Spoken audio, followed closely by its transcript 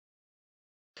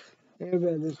Hey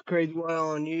everybody, this is Crazy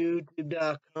Wild on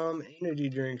YouTube.com. Energy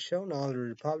drink show.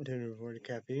 Knowledge of pop to avoid the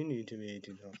caffeine. You need to be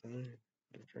 18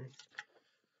 drink.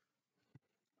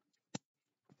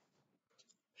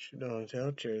 Shit on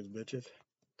tell. Cheers, bitches.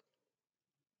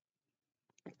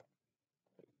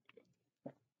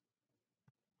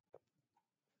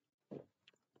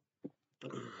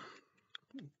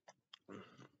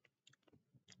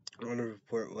 I want to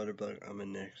report weather bug. I'm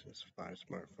in Nexus 5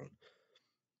 smartphone.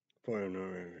 4 right now.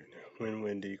 Wind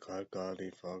windy, cloudy,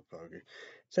 fog foggy.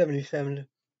 77.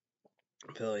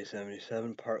 Philly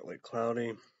 77. Partly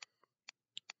cloudy.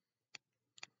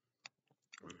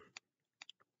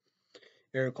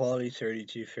 Air quality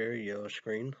 32 fair, yellow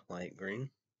screen, light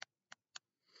green.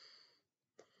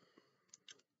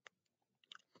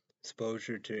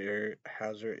 Exposure to air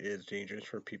hazard is dangerous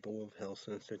for people with health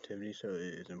sensitivity, so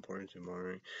it is important to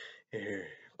monitor air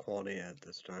quality at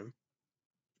this time.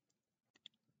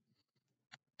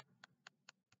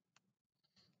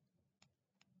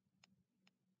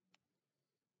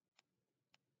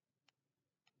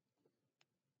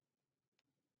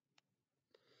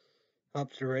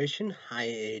 Observation, high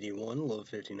 81, low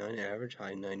 59, average,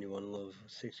 high 91, low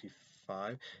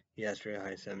 65. Yesterday,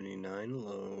 high 79,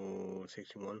 low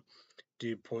 61.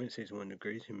 Dew point 61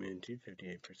 degrees, humidity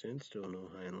 58%, still no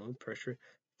high and low. Pressure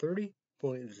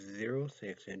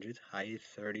 30.06 inches, high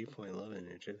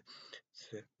 30.11 inches,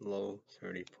 low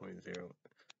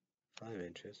 30.05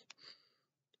 inches.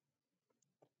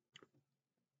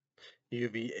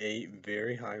 UVA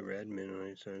very high red,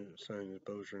 minimize sun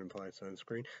exposure and apply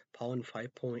sunscreen. Pollen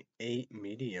 5.8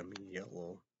 medium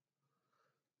yellow.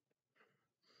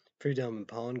 Predominant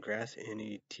pollen grass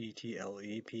NETTLE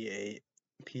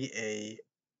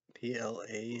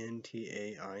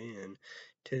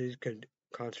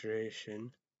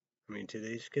PLANTAIN.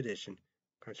 Today's condition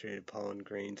concentrated pollen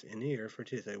grains in the air for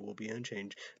Tuesday will be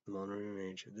unchanged. The monitoring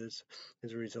range. This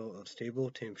is a result of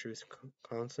stable temperatures,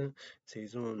 constant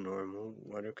seasonal and normal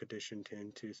weather conditions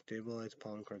tend to stabilize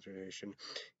pollen concentration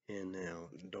in the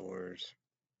outdoors.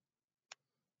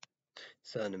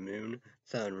 Sun and moon,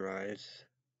 sunrise,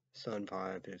 sun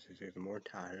 5:56 more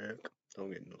tired.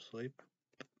 Don't get no sleep.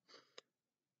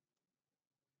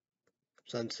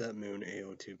 Sunset moon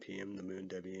 8:02 p.m. The moon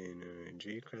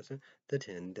WNG crescent. The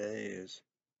 10 days.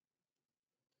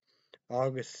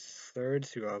 August 3rd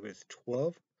through August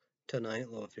 12th. Tonight,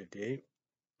 low 58,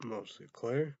 mostly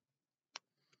clear.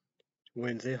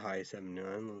 Wednesday, high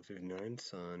 79, low 59,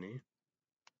 sunny.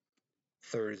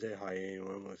 Thursday, high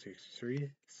 81, low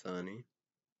 63, sunny.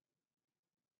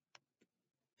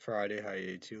 Friday, high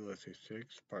 82, low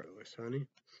 66, partly sunny.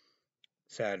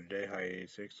 Saturday, high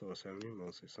 86, low 70,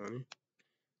 mostly sunny.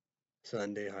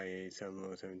 Sunday, high 87,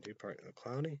 low 72, partly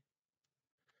cloudy.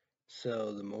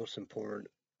 So the most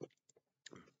important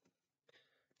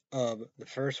the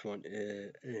first one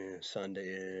is Sunday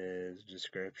is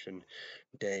description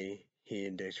day. Heat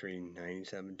index reading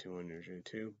 97 to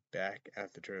 102. Back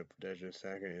at the triple digit.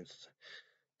 Second is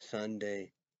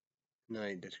Sunday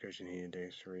night description heat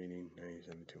index reading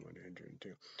 97 to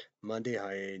 102. Monday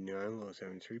high 89, low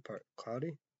 73, part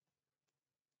cloudy.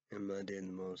 And Monday,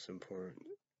 the most important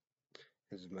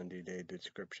is Monday day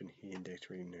description heat index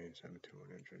reading 97 to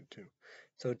 102.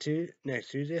 So next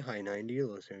Tuesday high 90,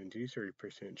 low 72,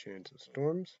 30% chance of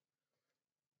storms.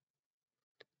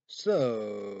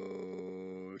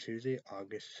 So, Tuesday,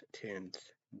 August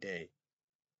 10th, day.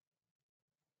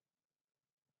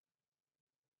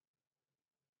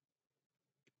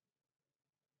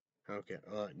 Okay,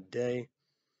 day.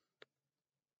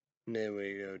 And then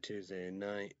we go Tuesday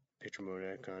night, picture mode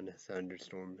icon,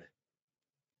 thunderstorm.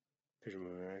 Picture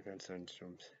mode icon,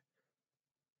 thunderstorms.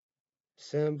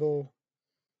 Symbol.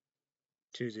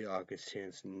 Tuesday, August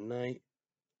 10th, night.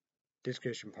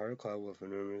 Description, part of cloud with a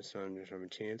numerous thunderstorm,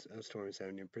 chance of storm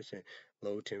 70%.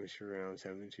 Low temperature around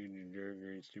 72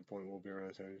 degrees. Dew point will be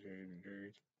around 72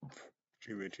 degrees.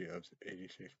 Humidity of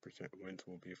 86%. Winds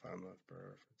will be 5 miles per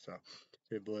hour. So,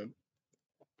 blip.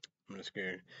 I'm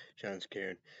scared. Sounds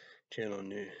scared. Channel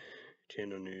new.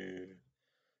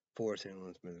 4 St.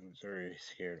 Louis, Missouri.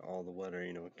 Scared all the weather,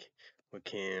 with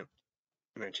Camp,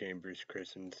 Matt Chambers,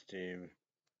 Chris and Steve.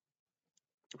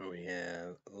 We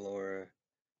have Laura,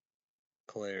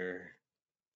 Claire,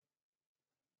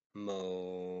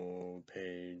 Mo,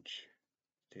 Paige,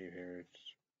 Steve Harris,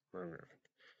 Margaret.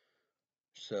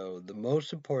 So the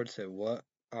most important said what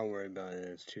I'll worry about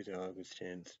is Tuesday, August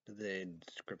 10th. The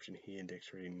description heat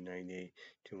index reading 98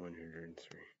 to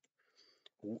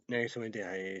 103. Next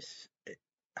Wednesday,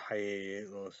 high 88,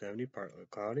 low 70, partly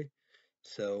cloudy.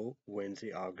 So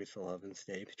Wednesday, August 11th,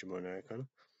 day, picture mode icon.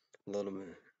 Little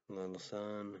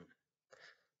sun,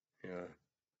 yeah,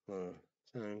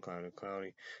 sun,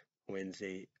 cloudy.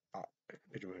 Wednesday,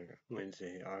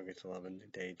 Wednesday, August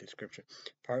 11th, day description.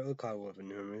 Partly cloudy with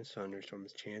numerous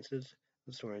thunderstorms. Chances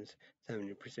of storms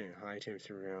 70%. High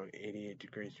temperature around 88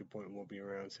 degrees. Dew point will be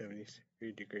around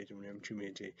 73 degrees. Minimum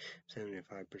humidity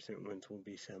 75%. Winds will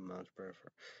be 7 miles per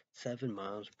hour. 7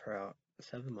 miles per hour.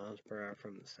 7 miles per hour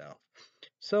from the south.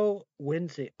 So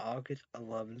Wednesday, August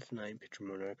 11th night, picture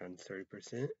moon icon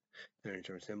 30%.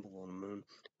 30% below the moon.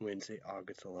 Wednesday,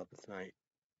 August 11th night.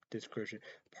 Description: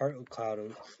 partly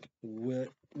cloudy,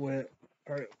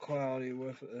 partly cloudy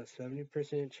with a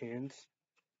 70% chance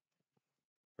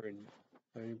for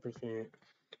 70%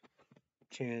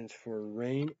 chance for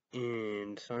rain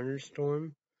and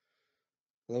thunderstorm.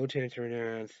 Low temperature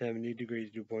around 70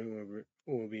 degrees. Dew point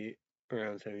will be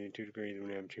around 72 degrees. When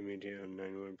temperature maintained on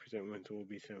 91%. Winds will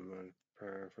be 7 miles per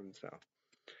hour from the south.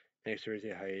 Next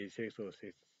Thursday, high 86, low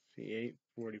 68,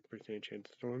 40% chance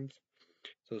of storms.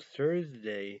 So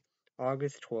Thursday,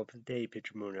 August 12th, day,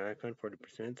 picture moon icon,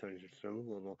 40%, sun,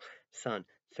 little sun.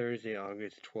 Thursday,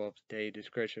 August 12th, day,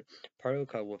 description. Partly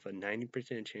cloud with a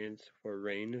 90% chance for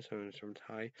rain and thunderstorms.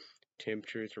 High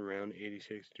temperatures around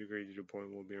 86 degrees. Dew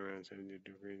point will be around 70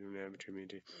 degrees. And average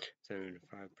humidity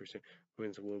 75%.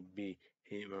 Winds will be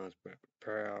 8 miles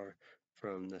per hour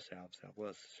from the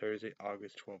south-southwest. Thursday,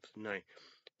 August 12th, night.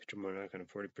 Picture moon icon,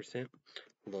 40%.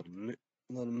 Little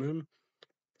moon.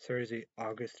 Thursday,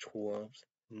 August 12th,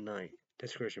 night.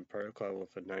 Description: partly cloud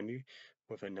with a 90%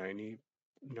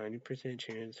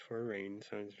 chance for rain.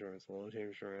 Thunderstorms. Low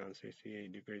temperature around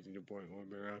 68 degrees. Dew point will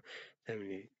be around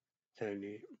 70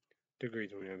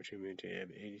 degrees. When average humidity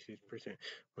at 86%.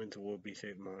 Winds will be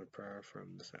 6 miles per hour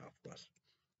from the southwest.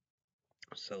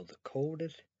 So the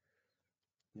coldest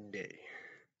day.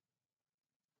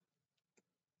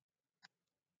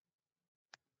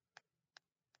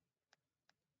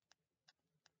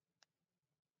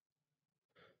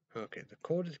 Okay, the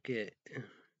coldest day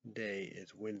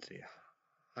is Wednesday,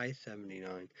 high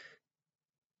 79,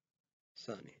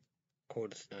 sunny.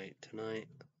 Coldest night tonight,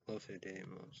 low 58,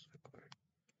 mostly clear.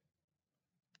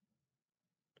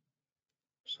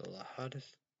 So the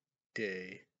hottest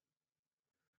day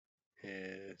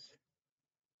is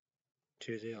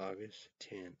Tuesday, August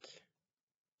 10th.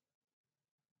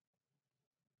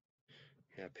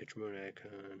 Yeah, picture moon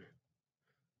icon.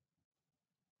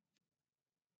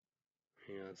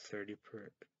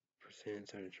 30%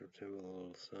 temperature with a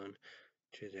little sun.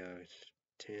 Tuesday, August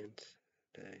 10th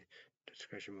day.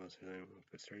 Discretion mostly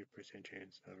with 30%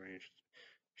 chance of rain,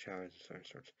 showers, and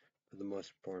thunderstorms. But the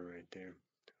most important right there.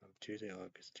 Tuesday,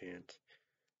 August 10th.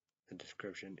 The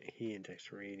description: heat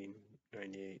index rating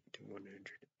 98 to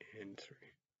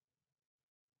 103.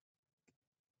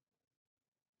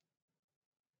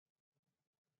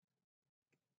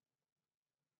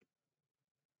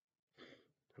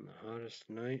 And the hottest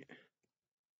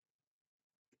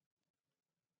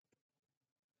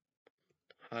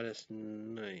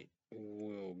night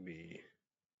will be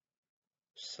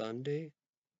Sunday.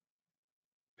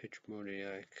 Pitch mode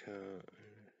icon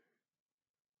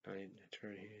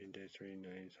 93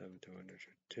 97 to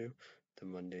 102. The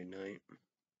Monday night.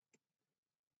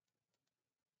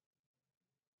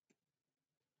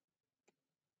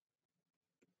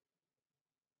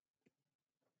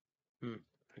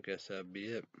 I guess that'd be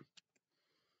it.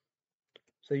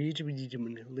 So YouTube,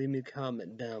 leave me a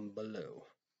comment down below.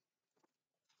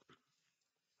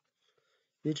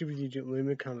 YouTube, leave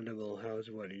me a comment down below. How was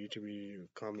the weather? YouTube,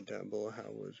 comment down below.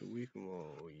 How was the week?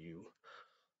 Whoa, you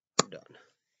done.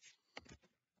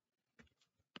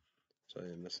 So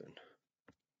you're missing.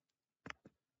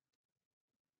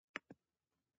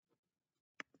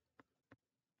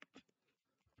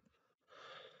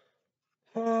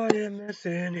 Oh, you're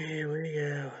missing. Here we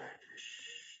go.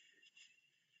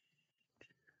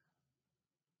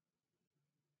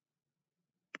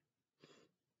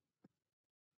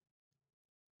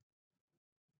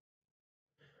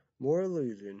 More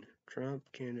losing. Trump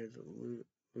candidates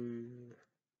lose.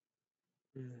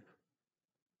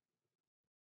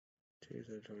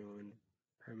 2021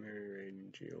 primary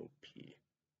rating GOP.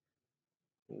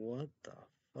 What the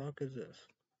fuck is this?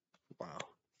 Wow.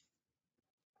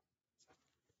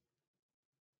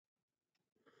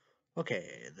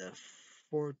 Okay, the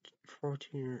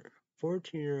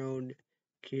 14-year-old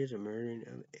accused of murdering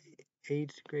an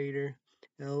 8th grader,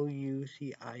 Bremer,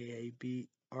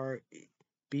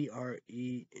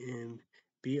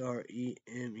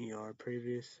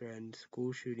 previous threatened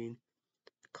school shooting,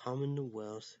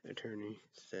 Commonwealth attorney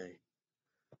say.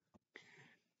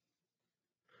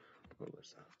 What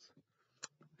was that?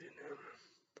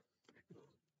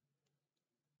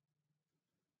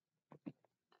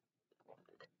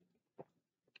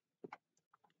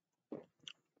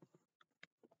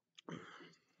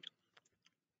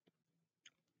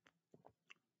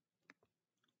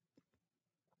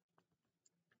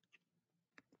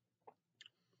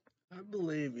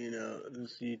 believe,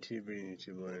 this YouTuber needs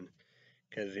to win.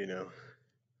 Because, you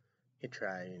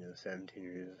try,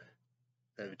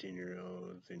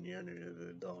 17-year-olds and younger as an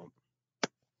adult.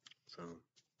 So,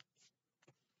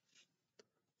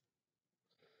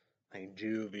 like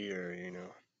juvie or,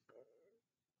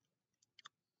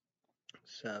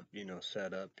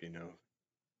 set up,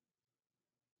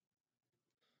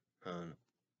 um,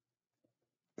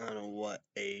 I don't know what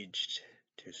aged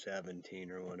to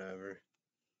 17 or whatever.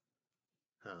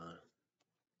 I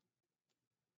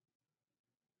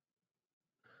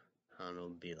don't know,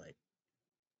 be like,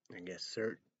 I guess,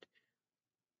 cert,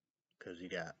 because you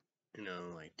got,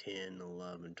 like 10,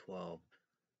 11, 12.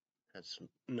 That's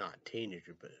not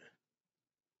teenager, but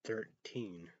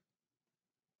 13.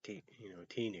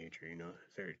 Teenager,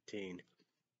 13,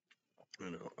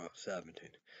 17.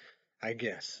 I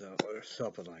guess so, or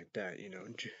something like that,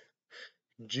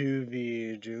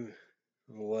 juvie,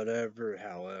 whatever,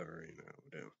 however,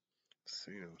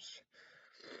 so, yeah,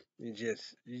 you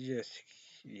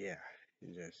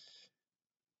just,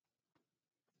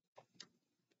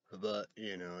 but,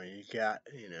 you got,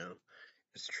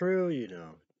 it's true,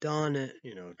 done it,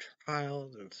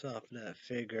 trials and stuff that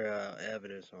figure out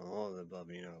evidence on all the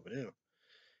above, but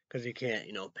because you can't,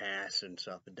 pass and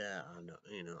stuff like that on,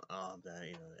 all of that,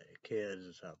 the kids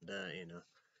and stuff like that,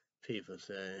 people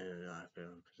say,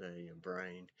 say your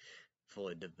brain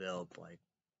fully developed like,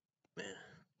 man,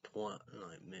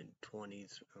 like mid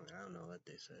 20s, I don't know what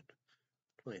they said,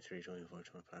 23, 24,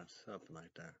 25, something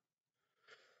like that.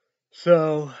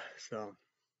 So,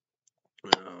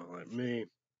 like me,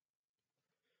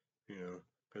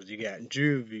 because you got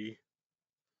juvie,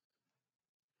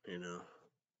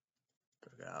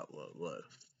 forgot what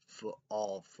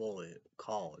all fully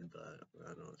called, but I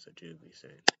don't know it's a juvie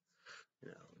saying,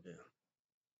 yeah.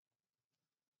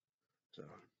 So,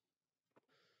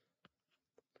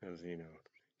 because,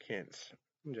 can't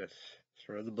just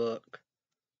throw the book,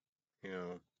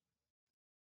 you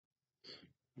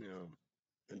know,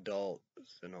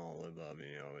 adults and all above,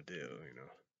 would do,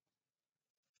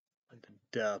 like the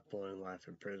death penalty, life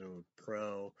in prison with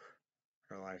pro,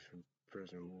 or life in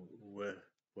prison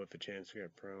with a chance to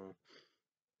get pro.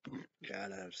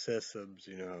 Gotta have systems,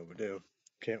 would do.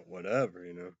 Can't whatever,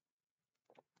 You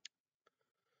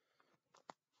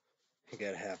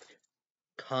gotta have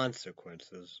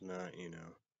consequences, not,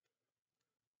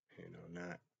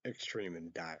 not extreme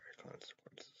and dire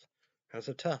consequences. That's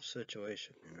a tough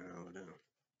situation, would do.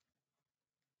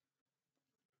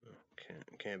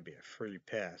 Can't be a free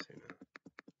pass, It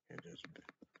just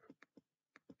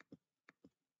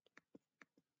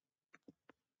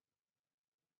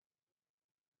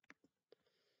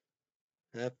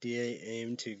FDA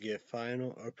aimed to give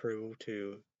final approval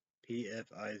to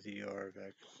Pfizer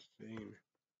vaccine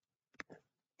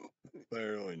by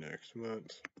early next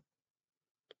month.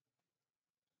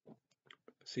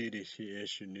 CDC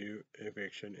issued new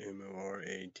eviction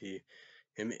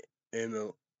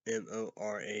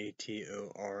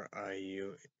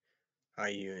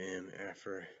moratorium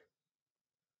after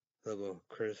liberal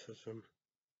criticism.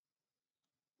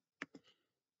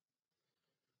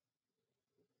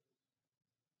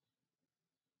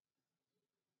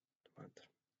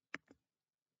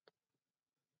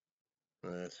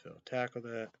 Let's tackle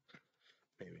that.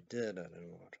 Maybe did. I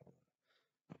didn't watch all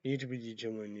that. YouTube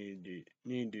teacher when you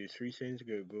need to do 3 things.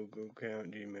 Go Google account,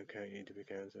 Gmail account, YouTube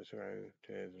account, subscribe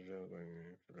to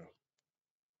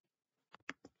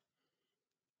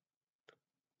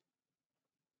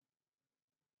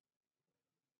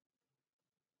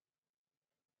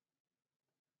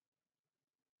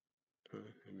the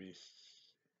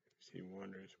NBC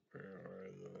wonders where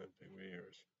are the Olympic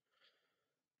viewers.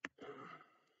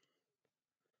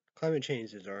 Climate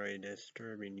change is already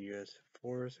disturbing U.S.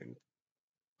 forests and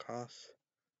costs.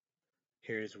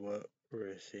 Here's what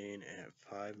we're seeing at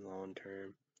 5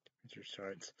 long-term research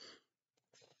sites.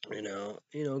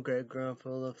 Great growth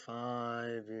full of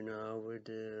 5, we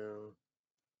do.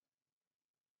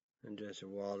 And Jesse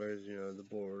Walters, the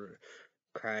border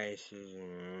crisis,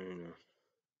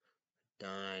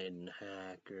 died and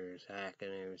hackers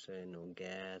hacking everything,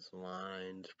 gas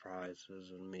lines,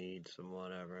 prices, and meats and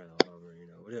whatever,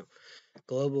 we do.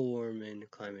 Global warming,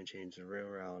 climate change is a real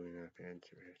reality in our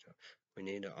answer. So we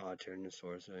need to alternate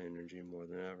source of energy more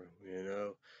than ever.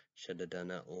 Should have done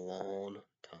that a long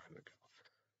time ago.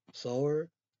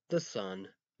 Solar, the sun,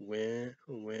 wind,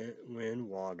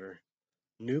 water,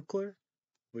 nuclear.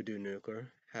 We do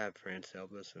nuclear. Have France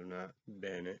help us or not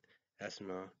ban it.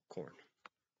 Ethanol, corn.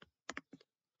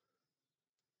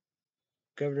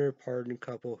 Governor pardoned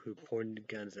couple who pointed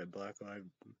guns at Black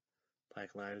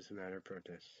Lives Matter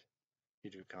protests.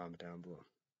 You do comment down below.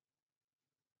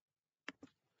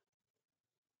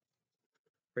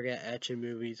 Forget action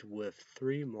movies with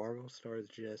 3 Marvel stars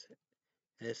just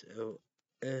S O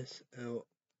S O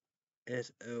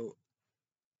S O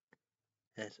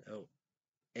S O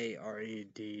A R E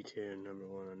D to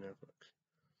 #1 on Netflix.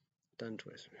 Done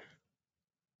Twister.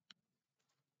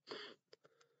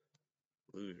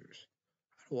 Losers.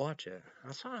 I'd watch it.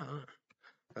 I saw it.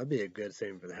 That'd be a good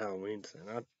thing for the Halloween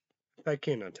thing. I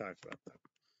cannot talk about that.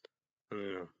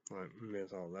 I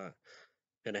miss all that.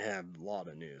 Gonna have a lot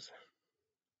of news.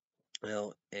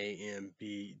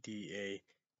 LAMBDA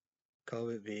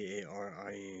COVID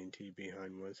variant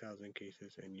behind 1,000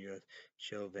 cases in U.S.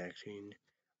 show vaccine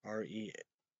RESISTANC.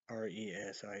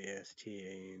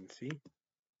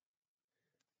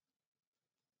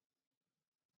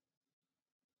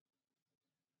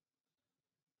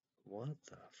 What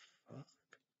the fuck?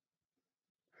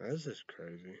 This is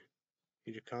crazy.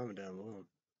 You should comment down below.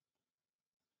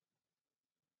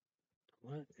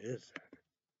 What is that?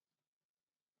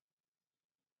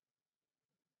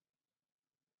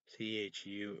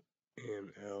 CHUMLEE.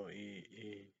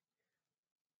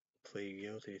 Plead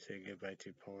guilty. Say goodbye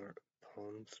to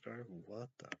Pawn Star. What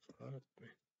the fuck? The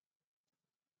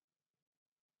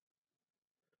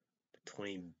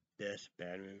 20 best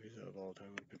bad movies of all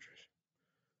time with pictures.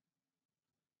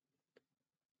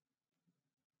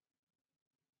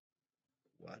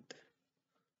 What?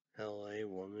 LA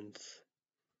woman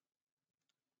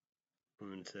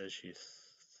says she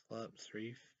slept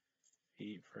 3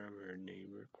 feet from her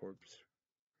neighbor corpse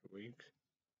for weeks.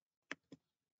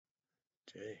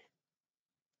 Jay.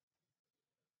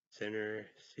 Senator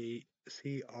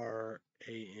CRAMER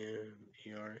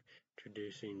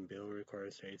introducing bill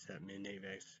requires states that mandate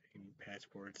vaccine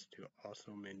passports to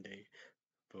also mandate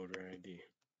voter ID.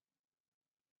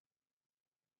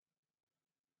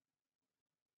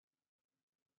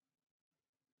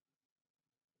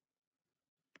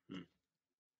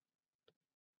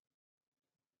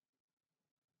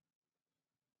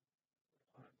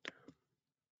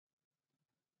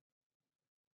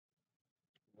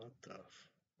 What the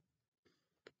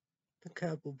The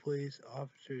Capitol Police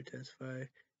officer testified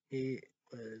he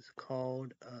was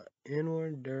called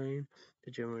N-word during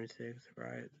the January 6th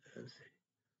riot as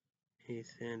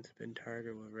he's since been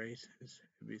targeted with racist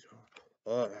abuse.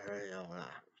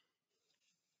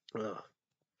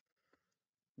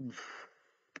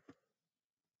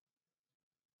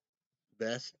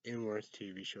 Best and worst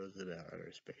TV shows about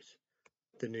outer space.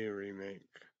 The new remake,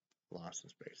 Lost in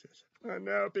Spaces. I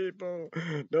know people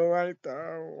don't like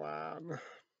that one.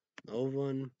 The old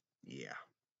one, yeah.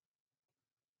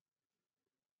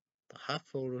 The hot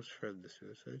photos for the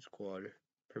Suicide Squad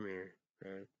premiere,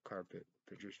 red carpet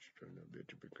pictures showing a bit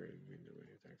to be crazy.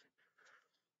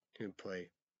 Who play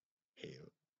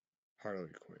Harley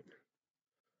Quinn.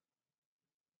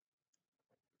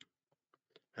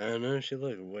 I don't know, she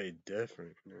looks way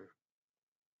different,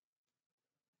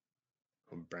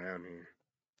 brown hair.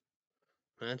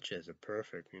 That's just a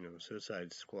perfect,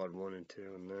 Suicide Squad 1 and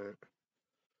 2 and that.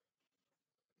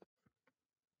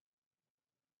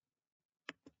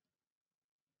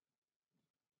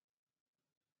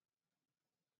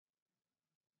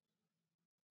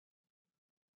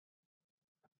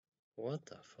 What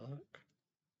the fuck?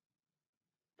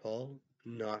 Paul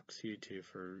knocks YouTube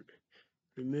for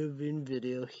removing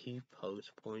video he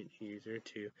posts point user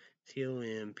to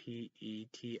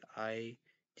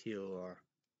COMPETITOR.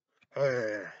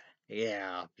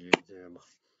 Yeah, YouTube.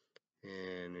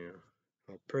 And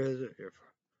prison. If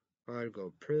I'd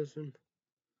go prison,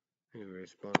 you're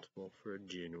responsible for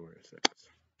January 6th.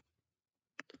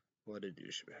 What a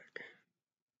douchebag.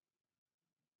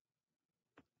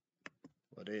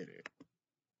 What idiot.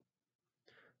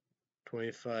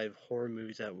 25 horror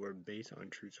movies that were based on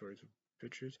true stories of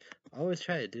pictures. I always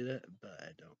try to do that, but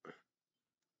I don't.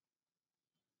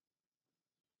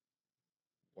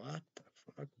 What the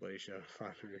fuck? But shot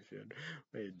father said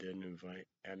they didn't invite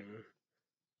Adam.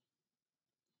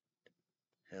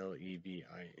 Levi.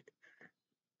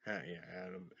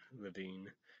 Adam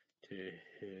Levine to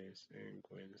his and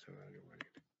Gwen's surrounding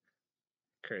wedding.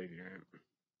 Crazy, right?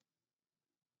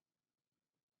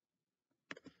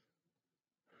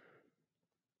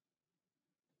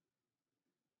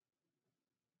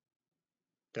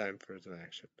 Time for some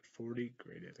action. 40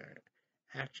 greatest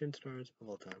action stars of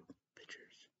all time.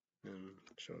 Pictures. And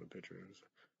show the pictures.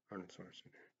 Arnold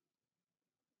Schwarzenegger.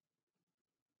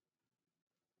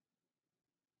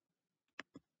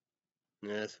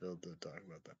 Yes, Phil did talk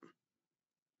about that.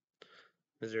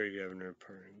 Missouri Governor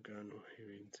pardoned gun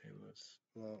waving St. Louis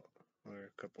law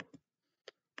lawyer couple.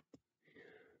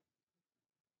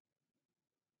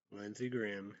 Lindsey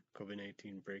Graham,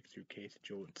 COVID-19 breakthrough case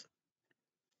jolts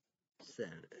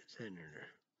senator.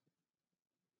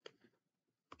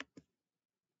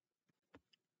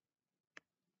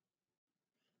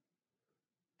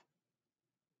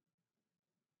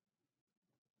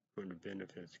 Where the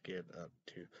benefits give up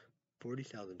to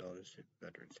 $40,000 to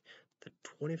veterans. The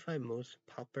 25 most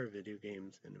popular video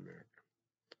games in America.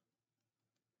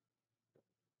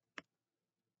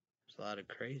 There's a lot of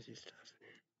crazy stuff in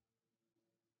here.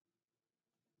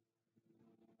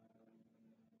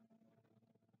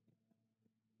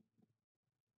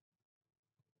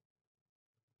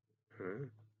 Huh?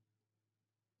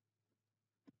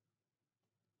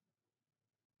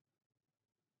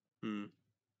 Hmm.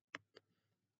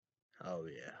 Oh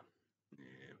yeah.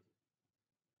 Yeah.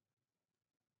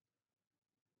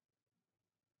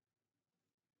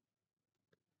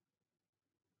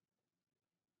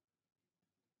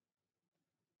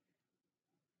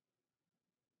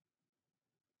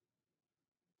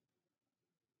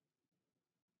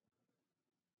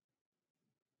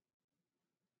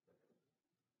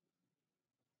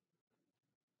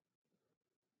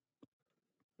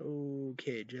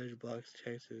 Okay, judge blocks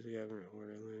Texas government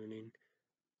order limiting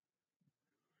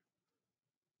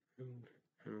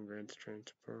immigrants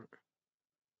transport.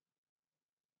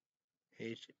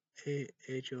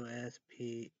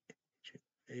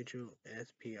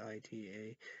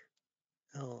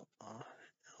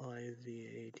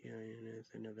 HOSPITALIZATION is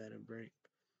a Nevada break.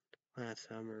 Last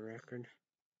summer record.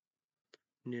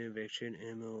 New eviction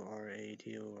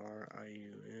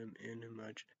MORATORIUM in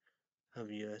much of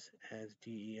US as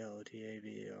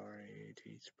DELTAVARAT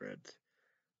spreads.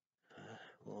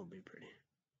 Won't be pretty.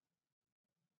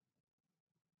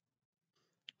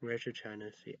 Russia China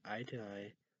see eye to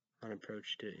eye on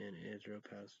approach to end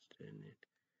Israel-Palestinian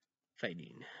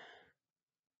fighting.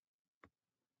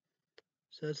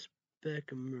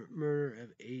 Suspect murder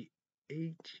of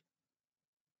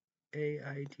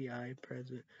AITI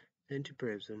president sent to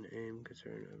prison and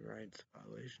concern of rights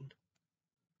violation.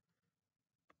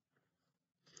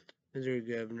 Missouri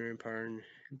Governor pardoned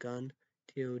gun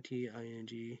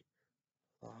TOTING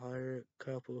hire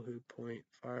couple who point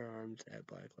firearms at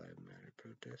Black Lives Matter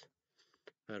protest.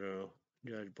 Federal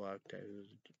judge blocked Texas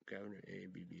Governor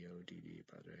ABBOTD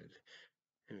authorized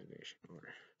immigration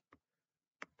order.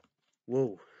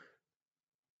 Whoa.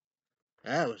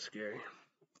 That was scary.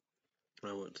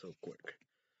 I went so quick.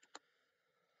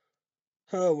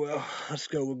 Oh well, let's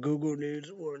go with Google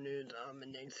News, World News. I'm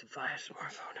an Nexify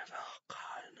smartphone. Oh God.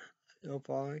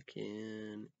 If I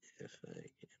can.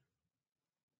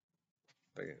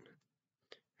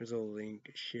 There's a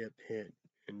link. Ship hit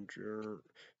and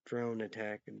drone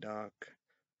attack in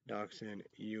docks in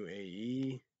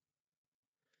UAE.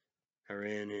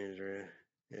 Iran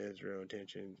Israel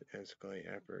tensions escalate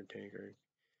after a tanker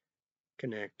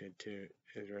connected to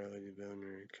Israeli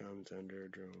boundary comes under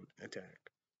drone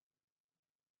attack.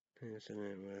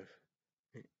 Incident with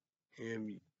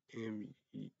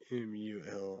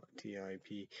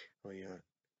MULTIPLE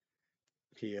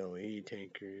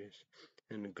tankers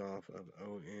in the Gulf of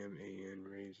Oman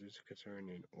raises concern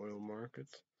in oil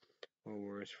markets, or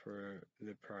worse for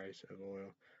the price of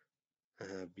oil.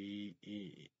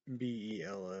 BELLIGERE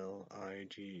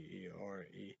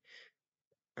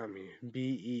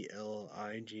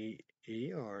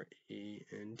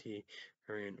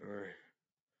Iran or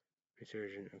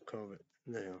resurgence of COVID.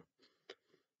 Now,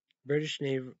 British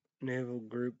naval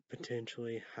group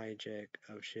potentially hijack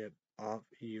of ship off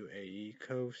UAE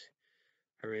coast.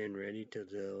 Iran ready to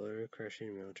deliver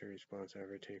crushing military response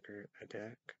after tanker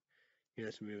attack.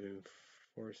 U.S. moving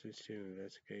forces to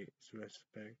investigate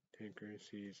suspect tanker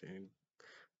seized in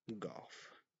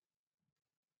Gulf.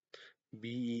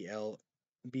 BELARUSIA.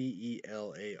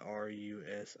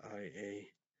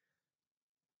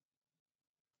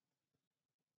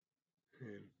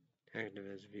 And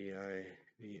activist VITALY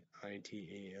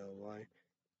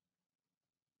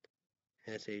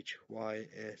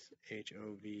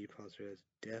SHYSHOV posted as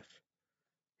death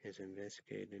is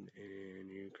investigated in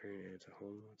Ukraine as a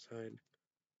homicide.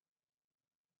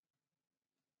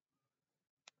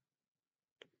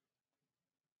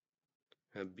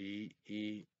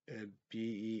 BELARUSIA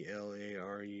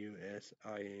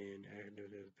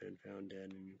activist has been found dead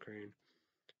in Ukraine.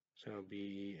 So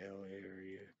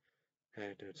BELARUSIA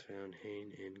activist found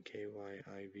hanged in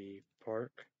KYIV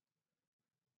Park.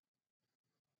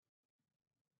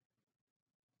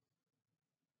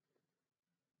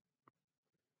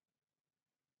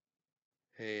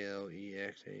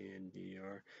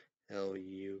 ALEXANDR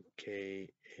LUKASHENKO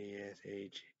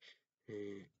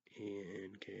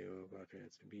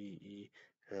podcast.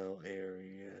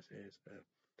 BELARUS is a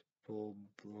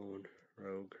full-blown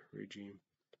rogue regime.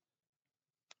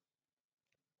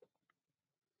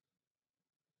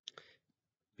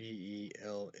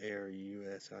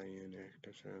 Belarus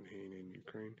active campaign in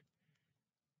Ukraine.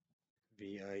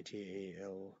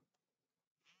 VitalYsh.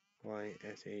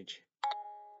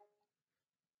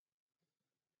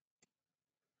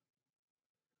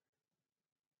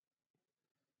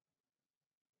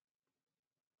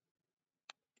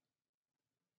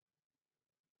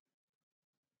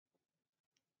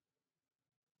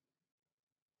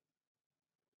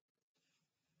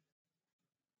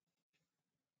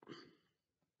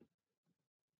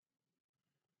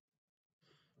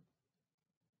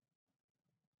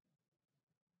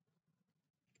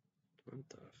 What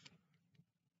the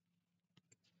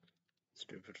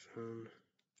stupid phone?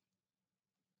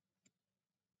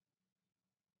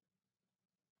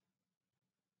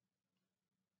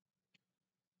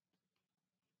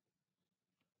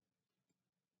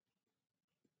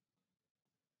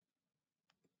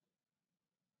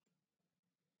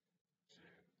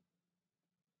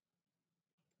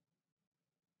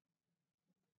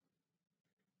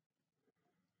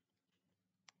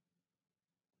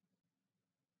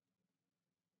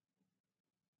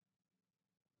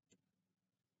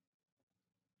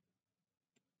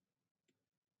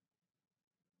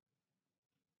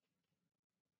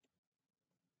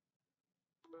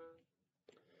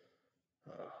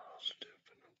 Oh, stupid.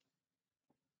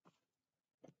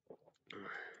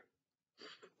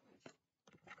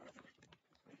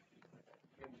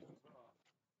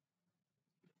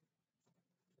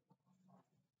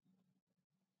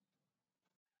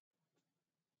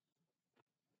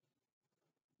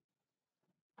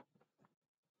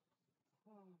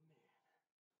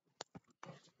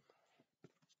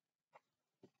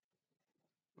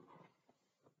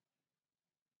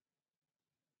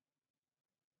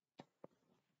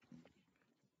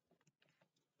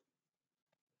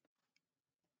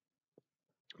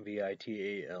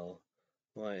 VitalYshov.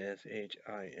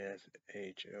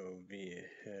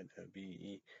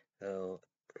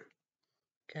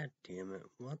 God damn it,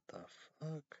 what the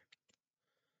fuck?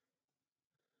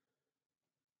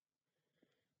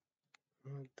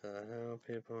 What the hell,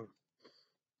 people?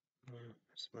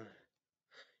 It's my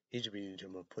HB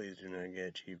Jumbo, please do not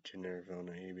get cheap generic phone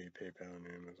on eBay, PayPal, and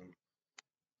Amazon.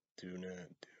 Do not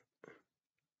do.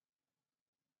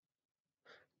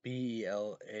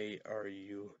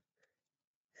 BELARUSIN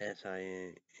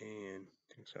Exile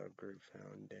group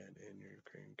found dead in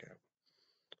Ukraine capital.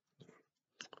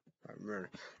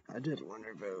 I did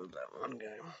wonder if it was that one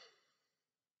guy.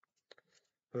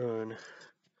 One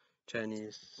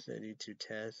Chinese city to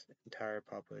test entire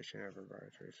population of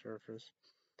laboratory surface.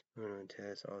 One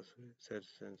test also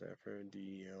citizens after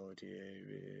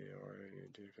DELTA or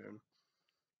defend.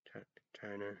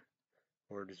 China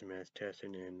orders mass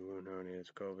testing in Wuhan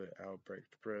as COVID outbreak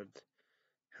spreads.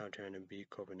 How China beat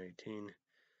COVID-19.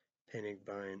 Panic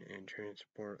buying and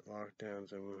transport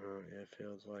lockdowns in Wuhan. It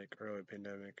feels like early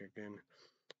pandemic again.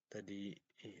 The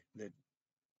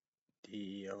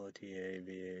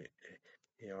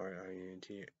DELTAVARINT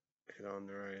is on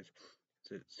the rise.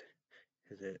 Is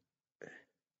it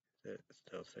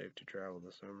still safe to travel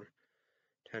this summer?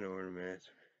 China ordered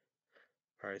mass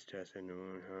price testing in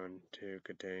Wuhan to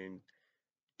contain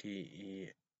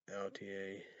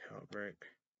DELTA outbreak.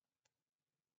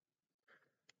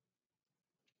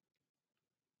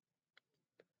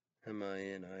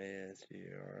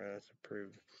 MINISDRS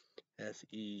approved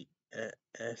SLEW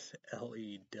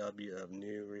of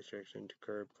new restriction to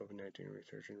curb COVID-19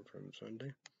 restriction from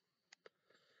Sunday.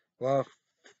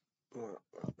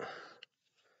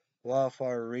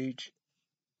 Wildfire reach.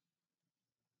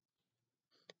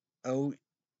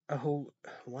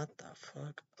 What the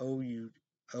fuck?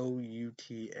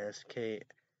 OUTSKIRTS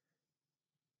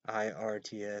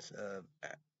of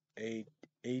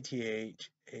ATHEN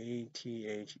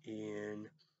Eastern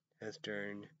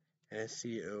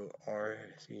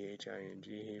SCORCHING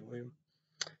heatwave.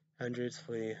 Hundreds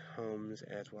flee homes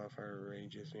as wildfire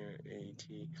rages near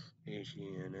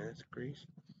ATHENS, Greece.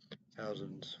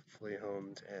 Thousands flee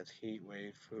homes as heat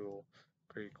wave fuel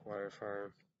Greek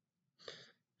wildfire.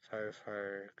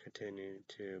 Firefighters continue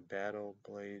to battle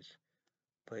blazes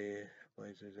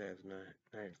as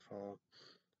nightfall.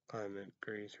 Climate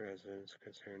Greece residents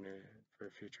concerned for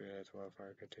future as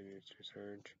wildfire continues to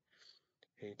surge.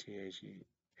 ATHENS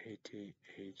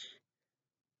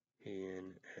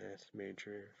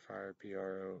major fire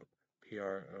PRO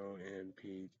and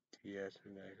PTS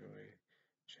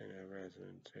evacuation of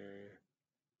residence area.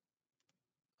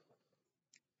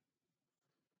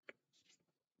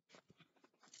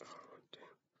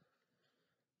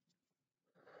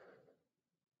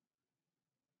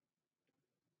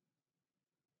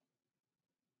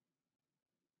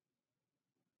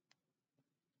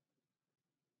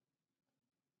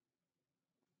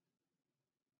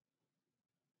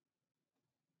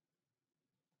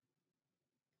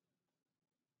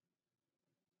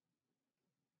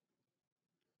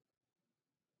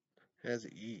 has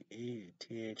Ethiopia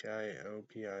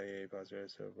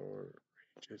positive or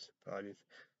reaches bodies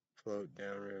float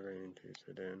downriver into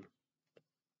Sudan.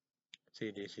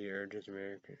 CDC urges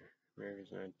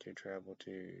Americans not to travel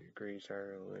to Greece,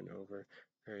 Ireland over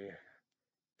very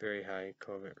high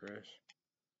COVID risk.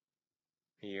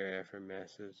 A year after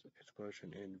massive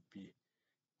explosion in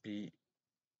Beirut,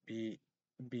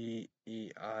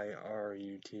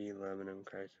 Lebanon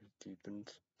crisis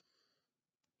deepens.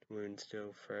 Wounds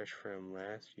still fresh from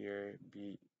last year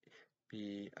Beirut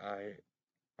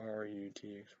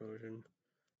explosion.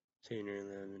 Senior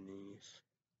Lebanese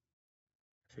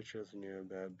officials knew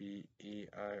about Beirut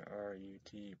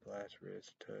blast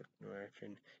risk, took no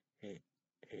action.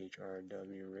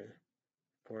 HRW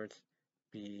reports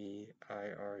Beirut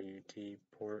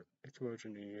port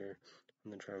explosion a year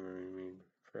on the trauma remain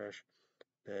fresh.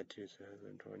 That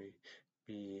 2020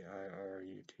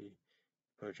 Beirut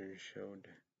explosion showed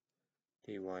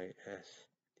DYSF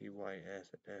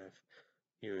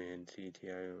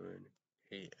UNCTION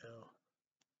AL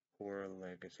War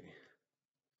Legacy.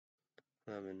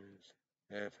 Lebanon's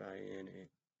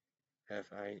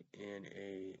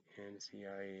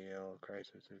FINANCIAL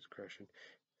crisis is crushing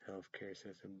the healthcare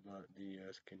system, but the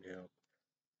U.S. can help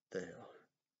the hell.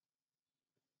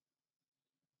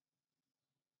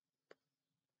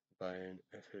 Biden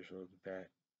officials back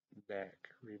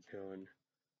repealing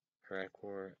Iraq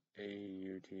War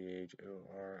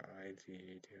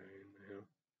AUTHORICATION.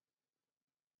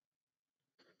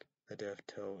 The death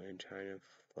toll in China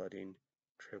flooding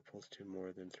triples to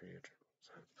more than 300.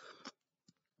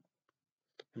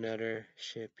 Another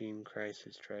shipping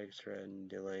crisis strikes threaten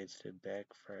delays to Black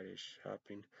Friday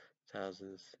shopping.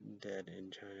 Thousands dead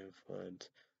in China floods.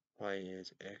 Why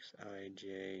is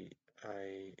XIJINPG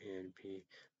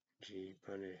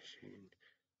punishing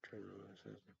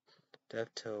journalism?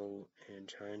 Death toll in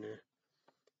China.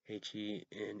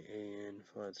 HENAN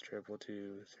floods triple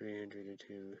to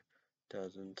 302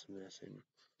 dozens missing.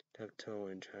 Death toll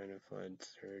in China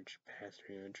floods surge past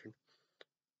 300.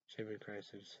 Shipping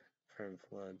crisis from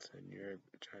floods in Europe.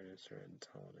 China threatens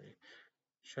holiday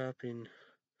shopping.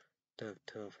 Death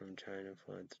toll from China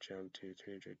floods jump to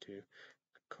 302.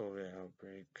 COVID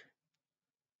outbreak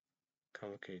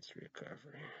complicates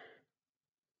recovery.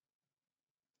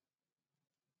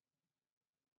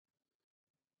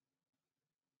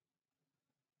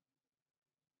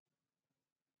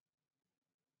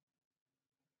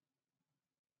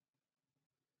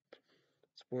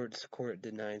 Sports court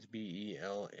denies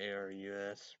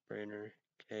BELARUS Brenner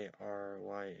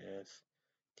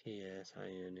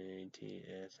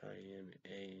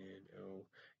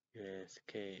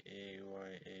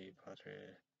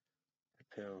KRYSTSINATSIMANOUSKAYA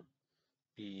appeal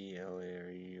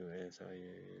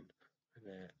BELARUSIN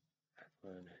that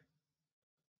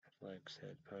Athletics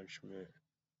said punishment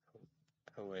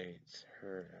awaits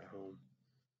her at home.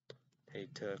 They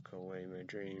took away my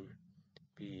dream.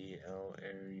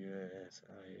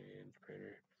 BELARUSIN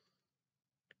Brenner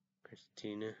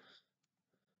Christina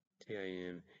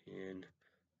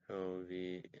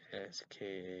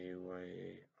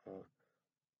TIMNOVSKAYA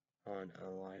on a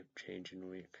life-changing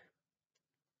week.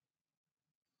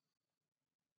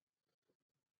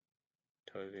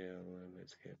 Tokyo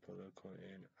Olympics get political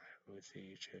and IOC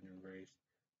should embrace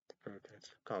the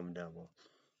protest. Comment down below.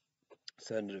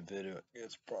 Send the video.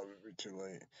 It's probably too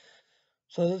late.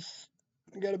 So this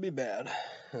gotta be bad.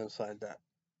 It's like that.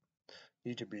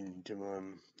 YouTube need to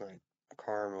like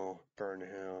Carmel, Burn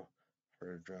Hell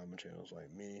for drama channels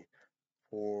like me,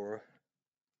 for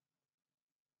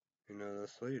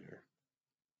this leader,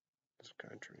 this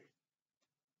country.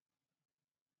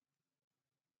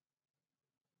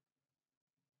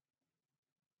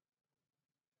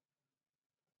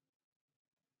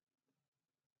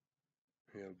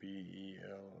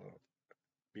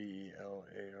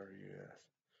 BELARUS.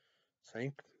 I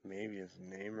think maybe his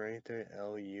name right there,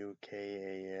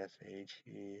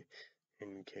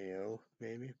 LUKASHENKO,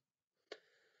 maybe.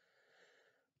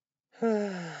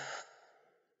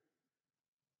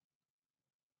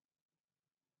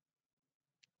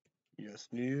 Yes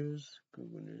News,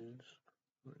 Google News,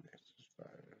 Nexus 5.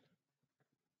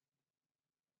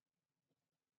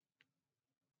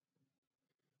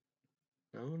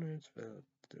 No one has spelled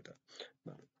it.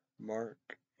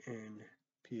 Mark N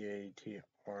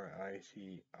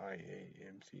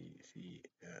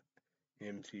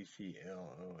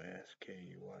PATRICIAMCCLOS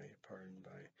KUY, pardoned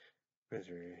by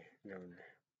Missouri Governor.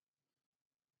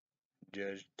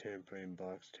 Judge temporarily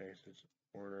blocks Texas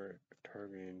order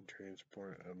targeting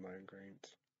transport of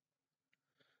migrants.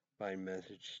 By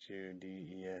message to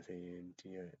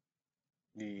DESANTIS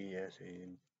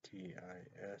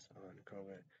on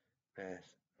COVID mass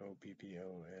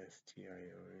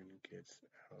OPPOSTION gets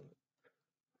out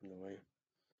of the way.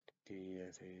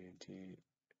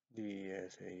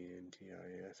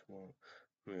 DESANTIS won't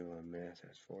move on mass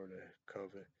as Florida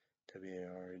COVID.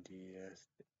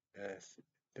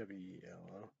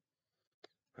 WARDSSWELL.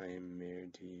 Miami Mayor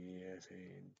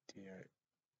DESANTIS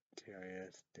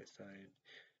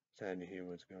decided he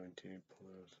was going to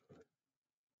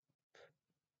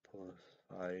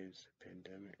politicize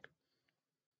pandemic.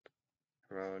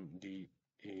 Around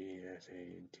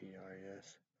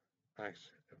DESANTIS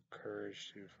acts of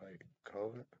courage to fight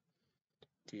COVID.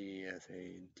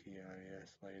 DESANTIS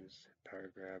latest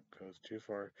paragraph goes too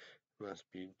far. Must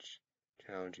be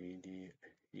challenged.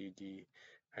 EDITORIAL.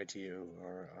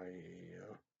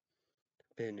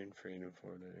 Opinion freedom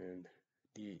for the end.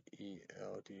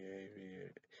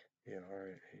 DELDAVARAT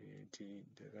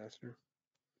disaster.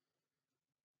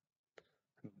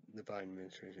 The Biden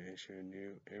administration issued a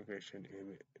new immigration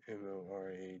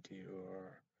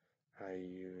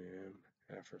MORADORIUM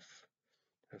after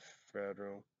a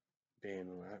federal ban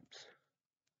lapse.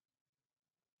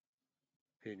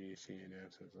 PDC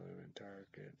announces limit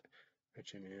target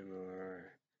mentioned MORADORIUM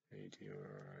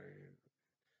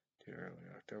early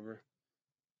October.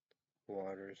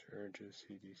 Waters urges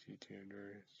CDC to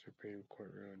endure Supreme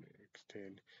Court ruling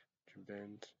extend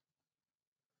bans.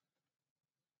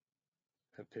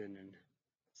 Opinion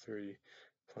 3.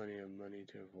 Plenty of money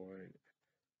to avoid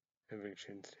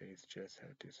eviction. States just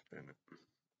have to spend it.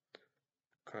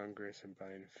 Congress and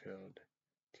Biden failed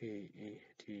TENATS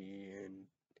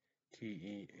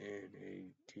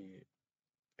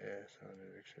on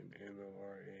eviction.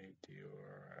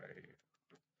 MORADORI.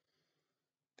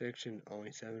 Eviction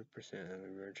only 7% of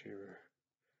emergency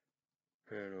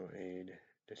rental aid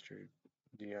district.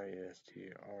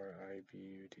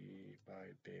 DISTRIBUT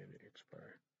by ban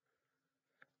expire.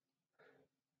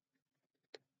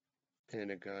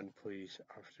 Pentagon police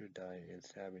officer died in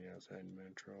stabbing outside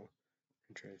metro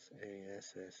entrance.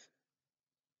 ASSAIL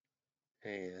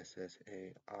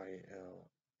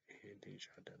and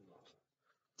shot dead.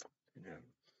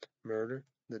 Murder.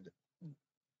 The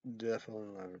death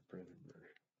on live prison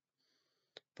murder.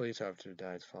 Police officer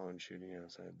dies following shooting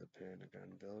outside the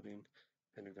Pentagon building.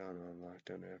 Pentagon on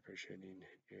lockdown after shooting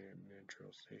near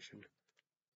Metro Station.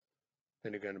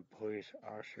 Pentagon police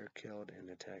officer killed in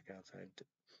attack outside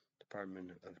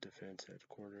Department of Defense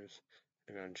headquarters.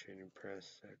 Pentagon shooting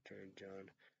press secretary John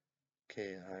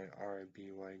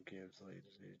Kirby gives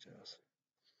latest details.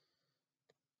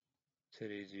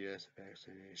 City's U.S.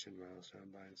 vaccination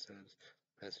milestone. Biden says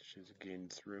messages getting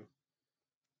through.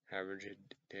 Average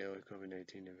daily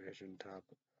COVID-19 infection top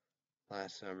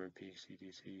last summer peak.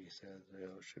 CDC says they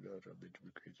should also be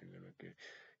decreasing.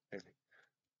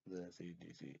 The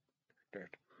CDC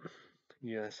director.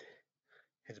 U.S.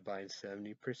 is buying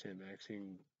 70%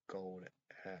 vaccine gold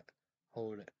at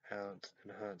holdouts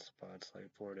in hot spots like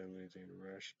Florida and Louisiana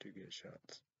rush to get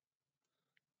shots.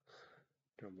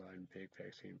 Joe Biden big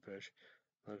vaccine push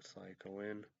looks like a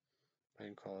win.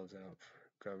 Biden calls out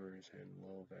for governors in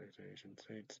low vaccination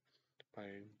states.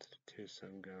 Biden to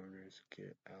some governors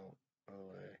get out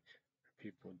LA for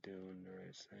people doing the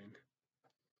right thing.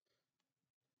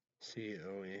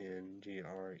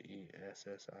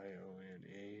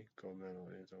 CONGRESSIONA gold medal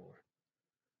is over.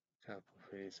 Capitol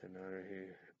Police and honor who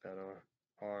battle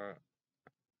RIOTRS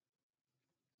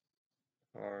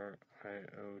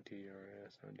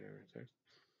on January 6th.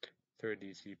 Third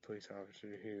DC police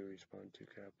officer who responded to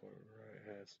Capitol riot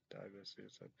has died by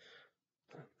suicide.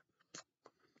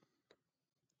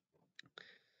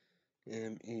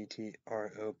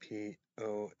 METROPOLIT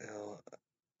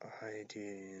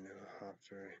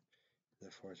officer the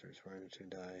force responded to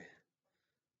die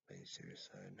by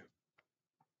suicide.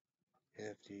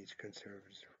 If these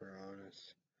conservatives were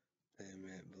honest, they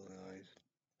meant blue eyes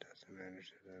doesn't matter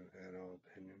to them at all.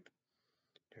 Opinion.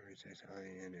 Difference is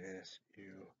INSURECT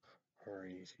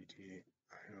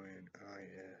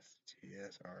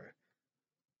IONISTS are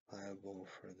liable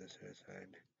for the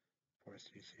suicide. Force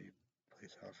DC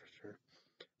police officer.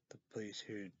 The police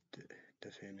who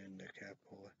defended the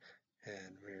Capitol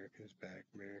had Americans back.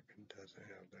 America doesn't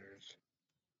have theirs.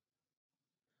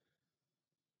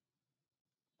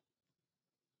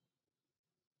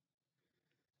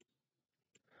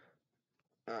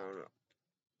 I don't know.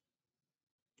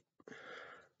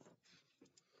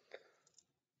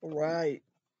 Alright.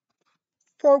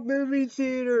 Folk movie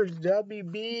theaters,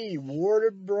 WB,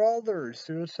 Warner Brothers,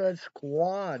 Suicide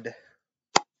Squad.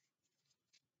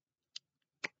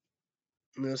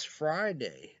 This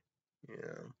Friday.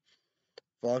 Yeah.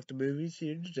 Fuck the movie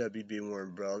theaters, WB Warner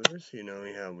Brothers. You know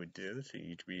how we do. So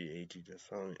each be AG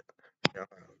just on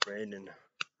Brandon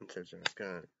Uncensored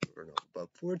Scott for about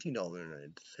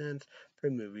 $14.90 for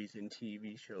movies and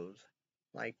TV shows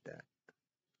like that.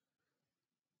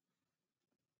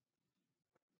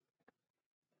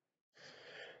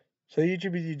 So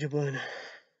YouTube is YouTube.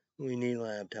 We need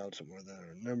laptops more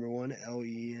than number 1,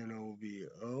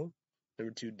 Lenovo.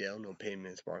 Number 2, Dell, no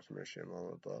payment, sparse membership,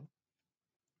 all above.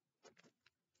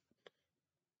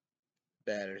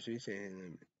 Battersea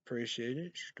saying appreciate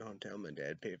it. Don't tell my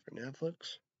dad paid for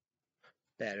Netflix.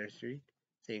 Battersea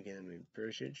thinking I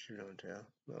appreciate it. Don't tell.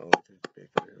 Oh, it's big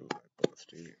for who I post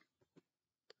to you.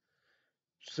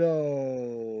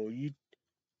 So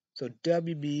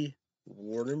WB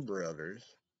Warner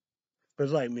Brothers.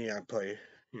 Because like me, I play,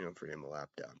 for them a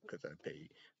laptop because I pay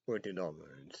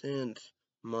 $14.09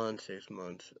 a month, 6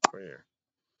 months per year.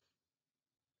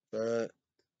 But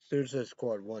Suicide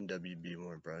Squad 1 WB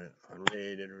Warner Brothers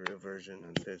unrated real version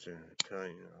on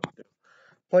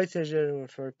PlayStation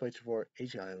was first PlayStation 4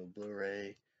 HI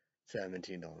Blu-ray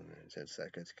 $17.09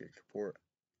 seconds kick support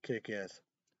kick-ass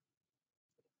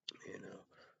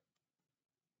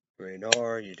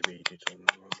radar used to be something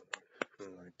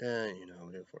like that,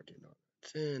 we do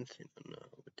 $14.09, no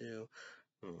we do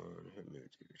movie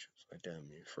TV shows like that,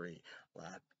 free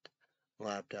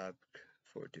laptop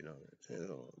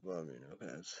 $14.09 above,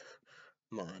 because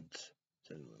mods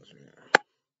cinemas,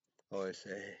 always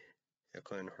say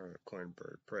clean heart, clean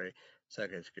bird, pray,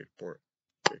 seconds good port,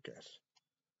 kick-ass.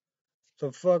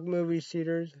 So fuck movie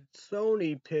theaters,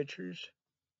 Sony Pictures.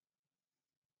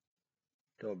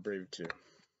 Don't breathe too.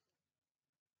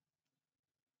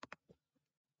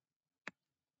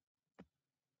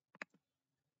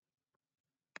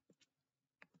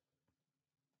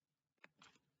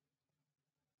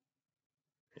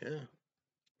 Yeah.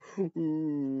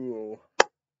 Ooh.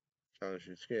 So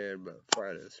she's scared, but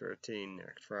Friday the 13th,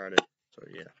 next Friday. So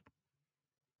yeah.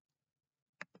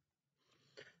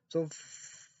 So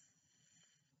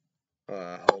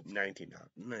I hope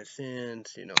 19.99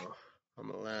 cents, on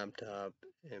my laptop,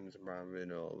 Amazon Prime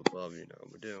Video, above,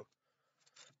 we do.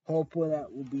 Hopefully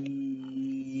that will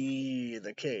be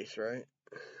the case, right?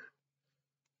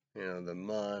 The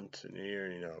months and year,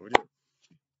 we do.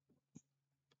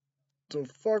 So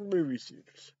fuck movie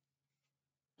theaters.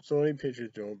 Sony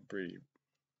Pictures don't breathe.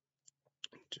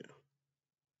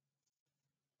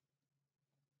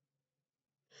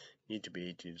 Need to be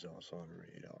 18 is also on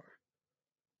radar.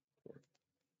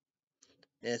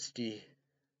 SD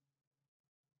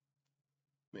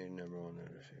made number 1 of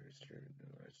the favorite streaming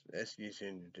device. SD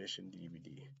Standard Edition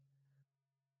DVD.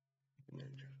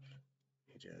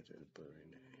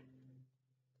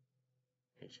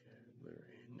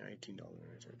 Blu-ray $19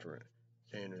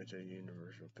 standards at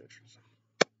Universal Pictures.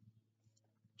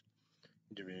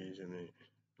 DVDs and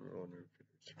number 1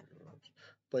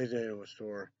 PlayStation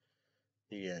Store.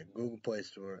 You got Google Play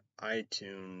Store,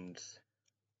 iTunes,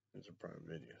 and some Prime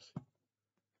Videos.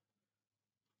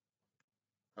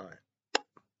 Alright.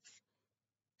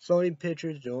 Sony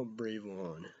Pictures don't breathe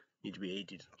on. Need to be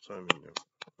 18, so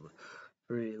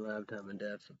free laptop and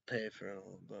depth to pay for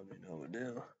all above we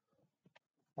do.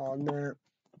 On that,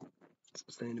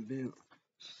 sustainability.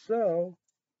 So,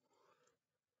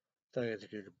 second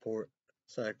security report,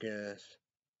 second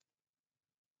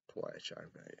twice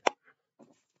sharp value.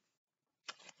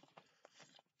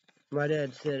 My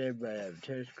dad said everybody have a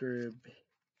test group,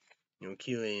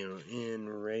 QA in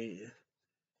rate.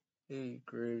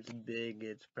 Groups,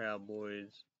 bigots, Proud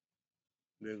Boys,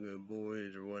 Big Good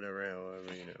Boys, or whatever, however,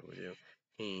 we do.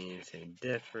 He ain't saying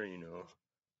different,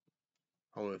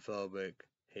 homophobic,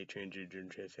 hate transgender,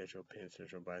 transsexual,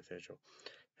 pansexual, bisexual,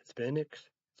 Hispanics,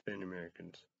 Hispanic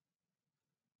Americans,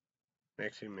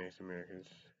 Mexican Americans,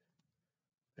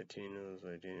 Latinos,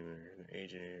 Latino Americans,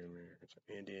 Asian Americans,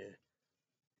 Indian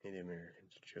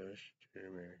Americans, Jewish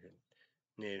Americans,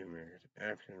 Native Americans,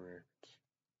 African Americans,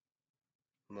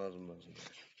 Muslim Americans.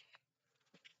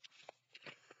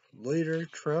 Leader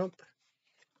Trump,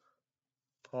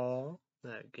 Paul,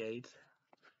 Matt Gaetz,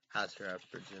 House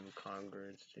Rapper Jim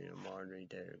Congress, Marjorie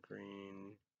Taylor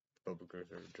Greene,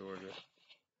 Republican of Georgia,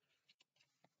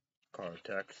 Carl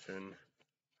Texan,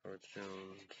 George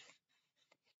Jones,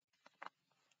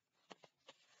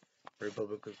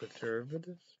 Republican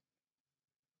Conservatives,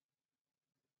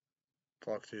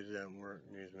 Fox News Network,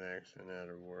 Newsmax, and that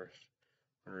are worse,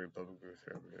 and Republican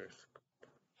Conservatives,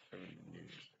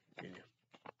 News Media.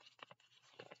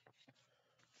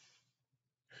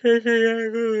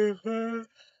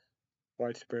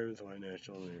 White supremacists, white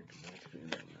national American.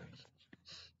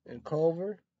 And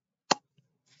Culver,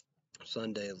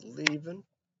 Sunday leaving,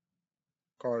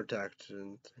 Carl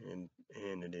Texan, and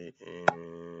Hannity, and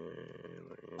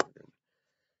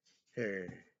Harry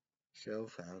Show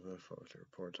Falcon Force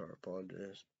reports our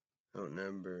apologies.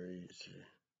 Outnumber easy.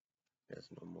 That's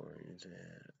no more easy.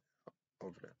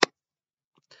 Over that.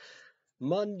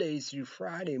 Monday through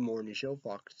Friday morning show,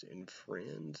 Fox and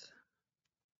Friends.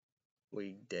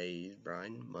 Weekdays,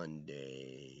 Brian.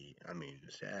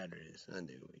 Saturday,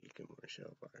 Sunday, weekend morning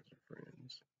show, Fox and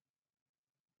Friends.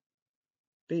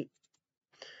 Beat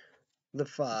the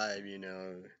 5,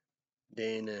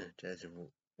 Dana, Jesse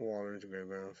Waters, Greg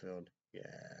Brownfield.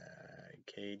 Yeah,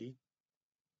 Katie,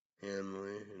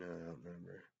 Emily, I don't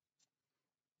remember.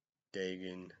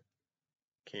 Dagan,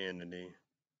 Kennedy.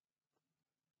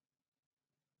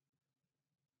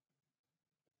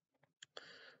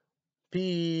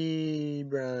 P.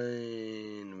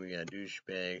 Brian. We got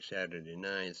Douchebag Saturday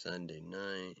night, Sunday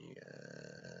night. You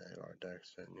got our Dark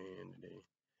Sunday Kennedy.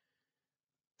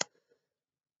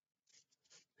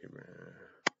 P. Brian.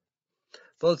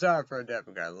 Full time for a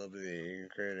deputy guy. Love the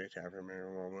critics. African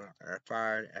American woman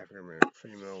fired. African American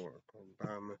female work.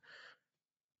 Obama.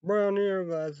 Brown ear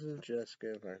glasses.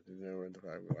 Jessica. Fact is over the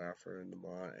five Alfred and the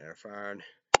blonde. Air fired.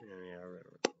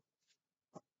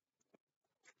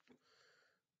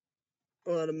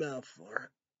 What a mouthful.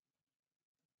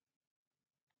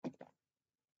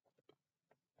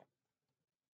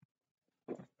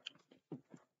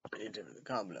 Into the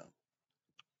comment.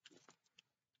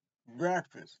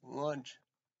 Breakfast, lunch,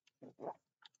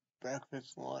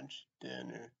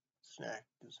 dinner, snack,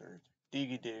 dessert.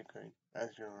 Deacon Dairy Queen,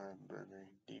 ice cream and burger,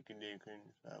 Deacon Dairy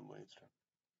Queen, Subway stuff.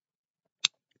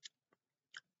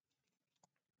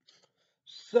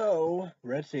 So,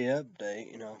 Red Sea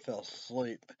update, I fell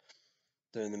asleep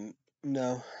during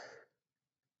the,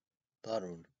 thought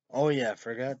one. Oh yeah,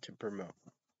 forgot to promote.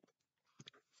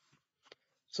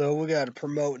 So we got to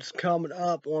promote, it's coming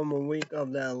up on the week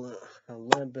of the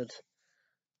Olympics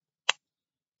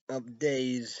of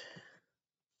days,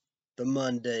 the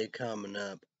Monday coming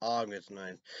up, August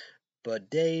 9th. But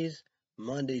days,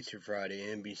 Monday through Friday,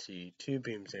 NBC, 2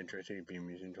 p.m. Central, 3 p.m.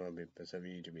 Eastern, 12 p.m.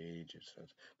 Pacific, YouTube ages. So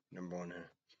number one.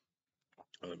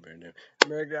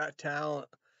 America Got Talent,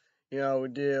 we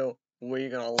do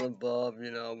Week on All Above, we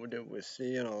do with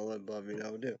C and All Above, we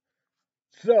do.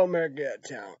 So America Got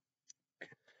Talent,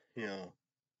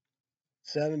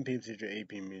 7 p.m. Central, 8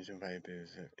 p.m. Eastern, 5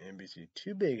 p.m. NBC,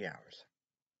 2 big hours.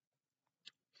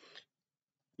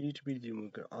 Each week we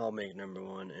could all make number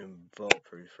one and vote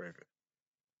for your favorite.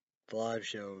 The live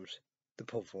shows, the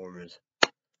performers,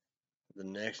 the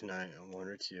next night on 1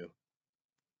 or 2.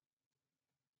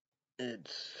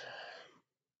 It's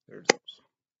the results.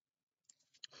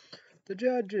 The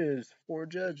judges, 4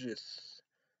 judges.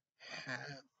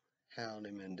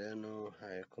 Howdy Mandano,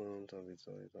 High Clones,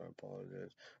 obviously, I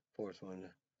apologize. 4th one,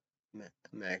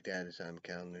 Mac Daddy, I'm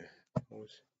calendar.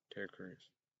 Host, Terry Crews.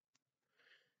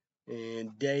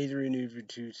 And days renewed for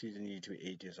 2 season YouTube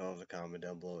 8 songs. The comment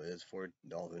down below is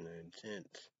 $4.09.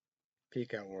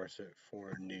 Peak out worship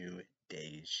for new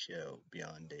days show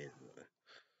beyond days.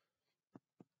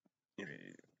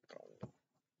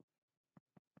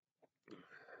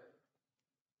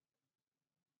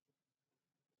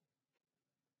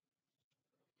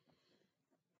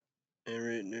 And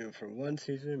renewed for 1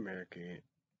 season American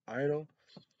Idol.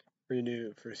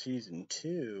 Renewed for season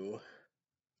 2.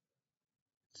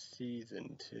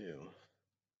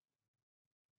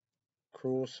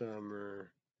 Cruel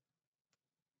Summer.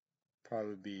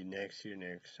 Probably be next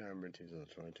summer,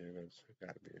 2022. It's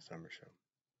got to be a summer show.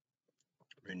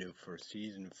 Renewed for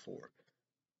season 4.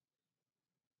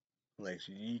 Like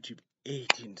YouTube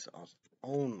 18 songs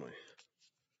only.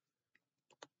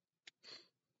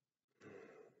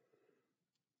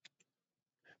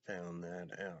 Found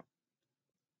that out.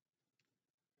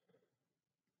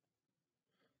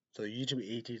 So YouTube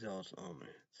 18 songs only.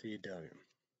 CW.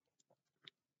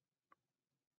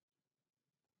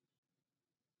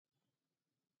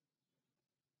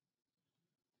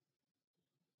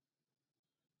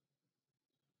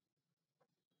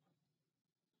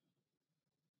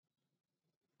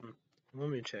 Let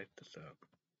me check this out.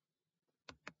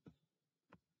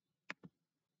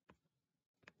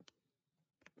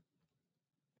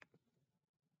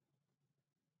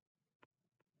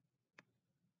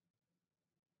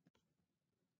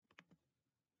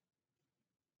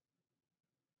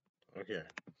 Okay.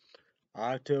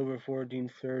 October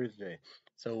 14th, Thursday.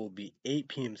 So it will be 8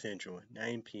 p.m. Central,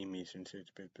 9 p.m. Eastern, 6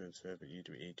 p.m. Pacific,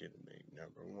 YouTube 18 to make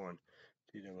number one.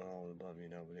 See them all above,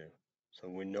 So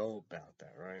we know about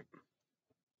that, right?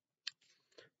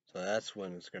 So that's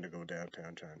when it's going to go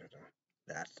downtown Chinatown.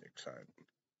 That's exciting.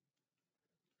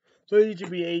 So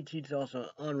YouTube 18 is also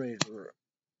unrated for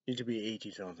YouTube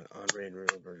 18 is also unrated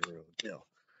real deal.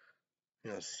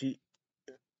 See,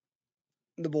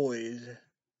 The Boys,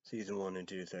 Season 1 and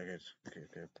 2, seconds,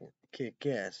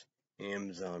 Kick-Ass,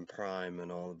 Amazon Prime,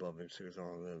 and all above it. So it's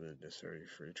all limited to 30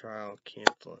 free trial.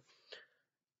 Cancel it.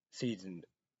 Season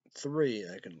 3,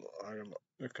 I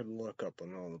could look up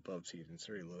on all above. Season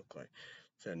 3 look like.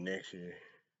 So next year,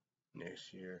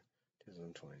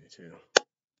 2022.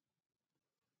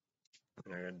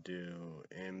 And I gotta do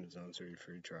Amazon 30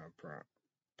 free trial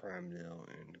Prime deal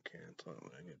and cancel it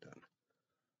when I get done.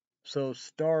 So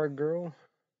Stargirl,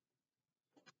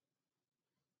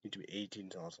 need to be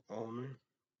 $18 only.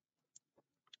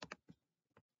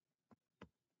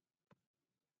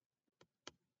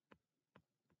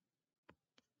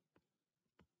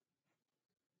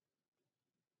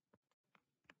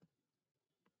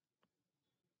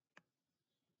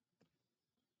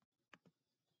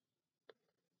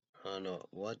 I don't know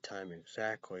what time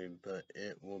exactly, but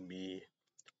it will be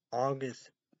August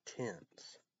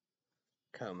 10th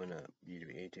coming up. You to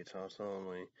be $18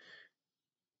 only.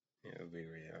 It will be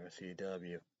rated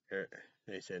RCW.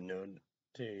 They said no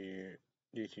to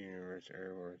DC Universe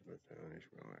Air Wars with the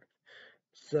HBO Max.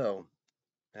 So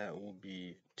that will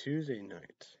be Tuesday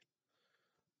night.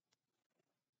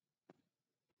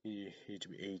 You to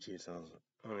be $18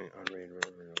 only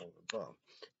unrated all above.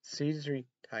 Season 3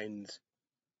 Titans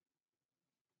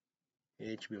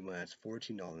HBO Max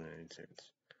 $14.90.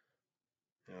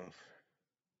 Now,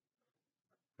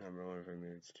 number one for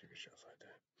movies, TV shows like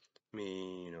that.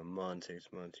 Me, month,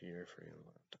 6 months, a year free on the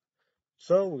laptop.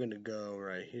 So we're gonna go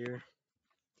right here.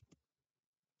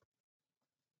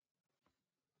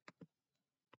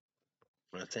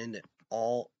 I think that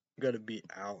all gonna be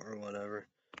out or whatever.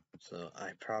 So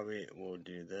I probably will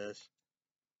do this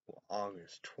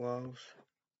August 12th.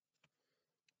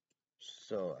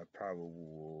 So I probably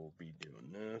will be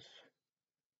doing this.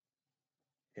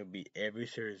 It'll be every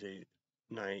Thursday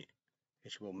night,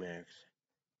 HBO Max,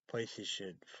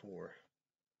 PlayStation 4,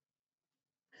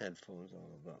 headphones,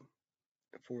 all of them.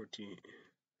 14.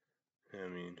 I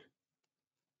mean,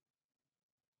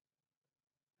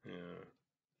 yeah.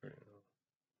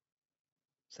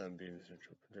 7 p.m.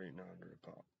 Central, 3 900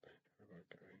 pop.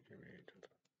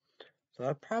 So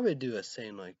I'll probably do a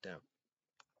same like that.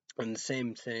 And the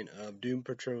same thing of Doom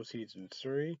Patrol Season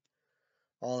 3.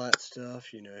 All that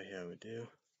stuff, you know how we do.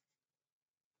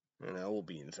 And that will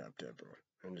be in September.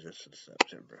 And just in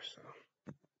September, so.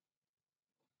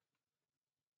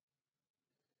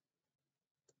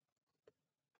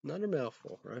 Another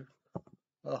mouthful, right?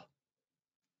 Oh.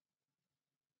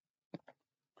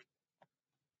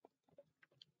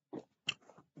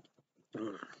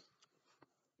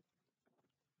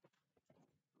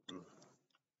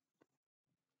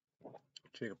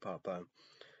 Chicken pot pie.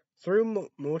 Through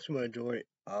most of my joy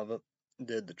of it,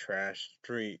 did the trash,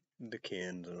 street, the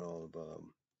cans, and all of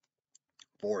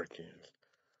 4 cans.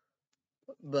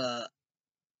 But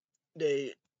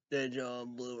they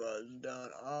job blew us down.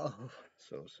 Oh,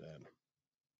 so sad.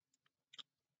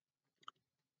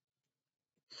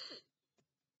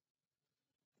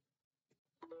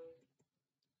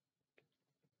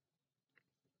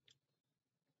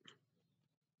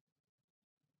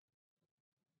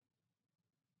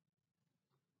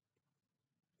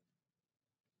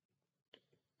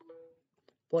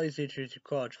 PlayStation 2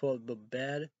 college football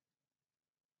bad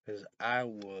because I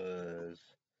was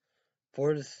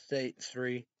Florida State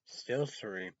 3, still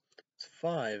 3. It's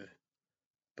 5,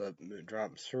 but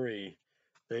dropped 3.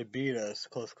 They beat us.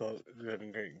 Close, good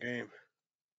and great game.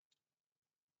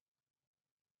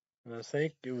 And I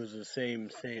think it was the same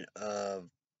thing of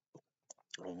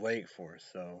Wake Forest.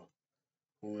 So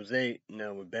it was 8.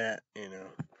 Now we bet,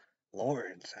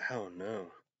 Lawrence. I don't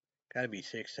know. Gotta be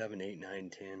 6, 7, 8, 9,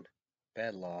 10.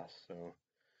 Bad loss. So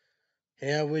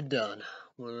yeah, we're done.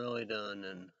 We're really done,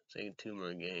 and I think 2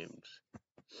 more games.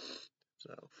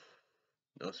 So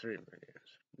no, 3 more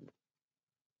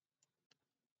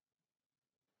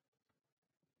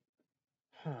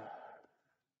games.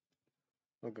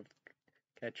 Look at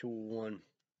catch one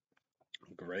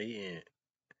great ant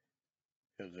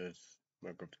because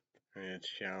it's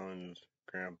challenge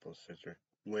grandpa's sister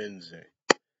Wednesday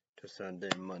to Sunday,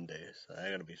 Monday. So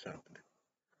I gotta be something.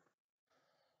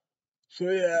 So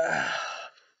yeah,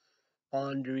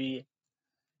 laundry,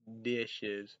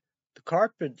 dishes. The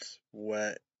carpet's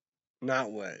wet.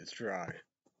 Not wet. It's dry.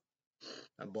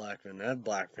 That black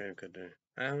fan could do.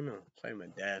 I don't know. It's like my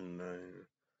dad and I.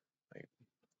 Like,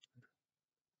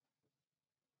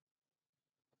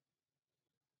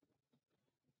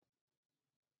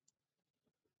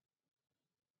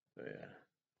 so yeah.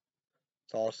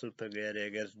 It's also spaghetti. I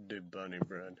guess do bunny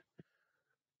bread.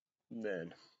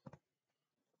 Then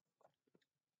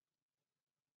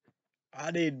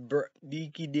I need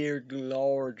Deaky Derrick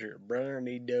larger.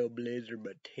 Brownie Dub Blizzard,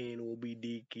 but 10 will be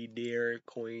Deaky Derrick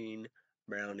Queen.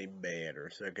 Brownie better.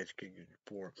 Second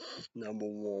for number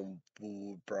one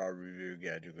food probably review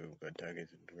guide to go Kentucky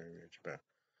about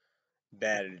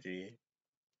Battersea.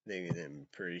 They can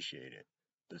appreciate it.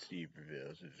 The Steve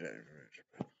reveals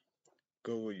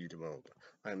go with you tomorrow.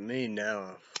 I may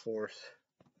now force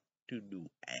to do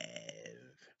as.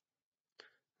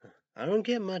 I don't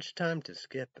get much time to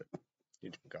skip it.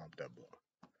 It's got double.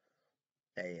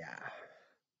 Yeah.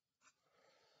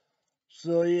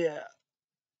 So yeah,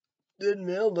 did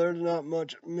mill. There's not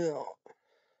much mill.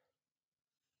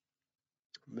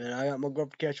 Man, I got my girl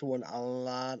catch one. A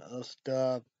lot of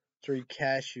stuff. 3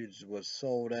 cashews was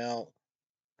sold out.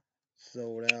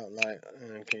 Sold out like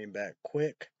and came back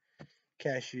quick.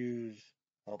 Cashews,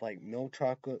 like milk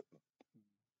chocolate,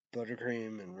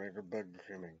 buttercream, and regular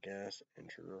buttercream, I guess,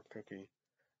 and sugar cookie.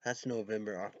 That's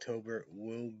November. October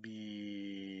will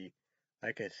be,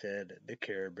 like I said, the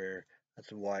Care Bear. That's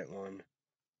the white one.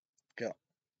 Got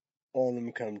all of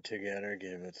them come together,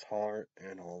 give its heart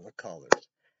and all the colors.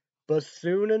 But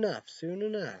soon enough,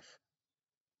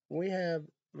 we have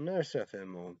another stuff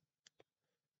in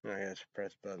I guess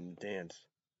press button dance.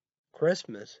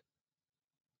 Christmas.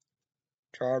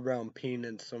 Charlie Brown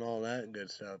peanuts and all that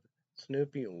good stuff.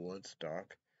 Snoopy and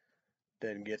Woodstock.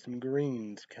 Then get some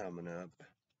greens coming up.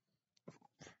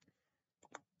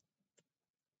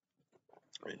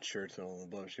 And shirts and all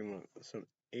above. She wants some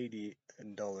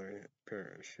 $80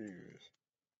 pair of shoes.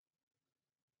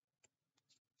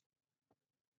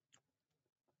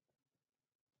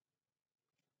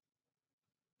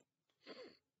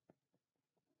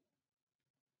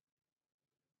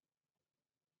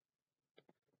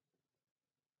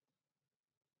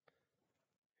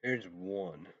 Here's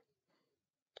one.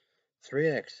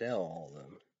 3XL, all of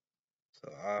them.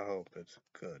 So I hope it's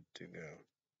good to go.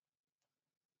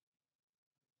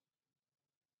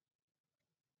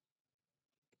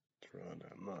 It's really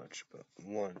not much, but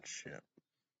one ship.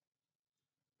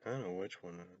 I don't know which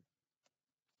one.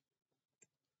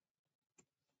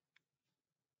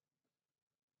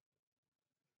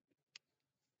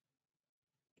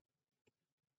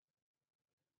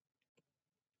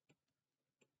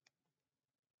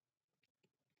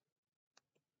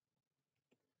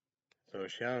 So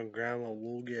Sean and Grandma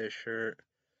will get a shirt.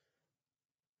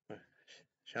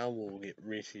 Sean will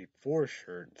receive 4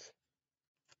 shirts.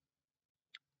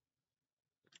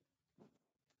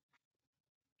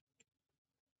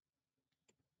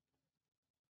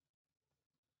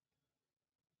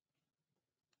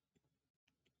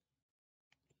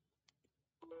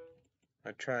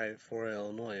 I tried for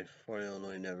Illinois. For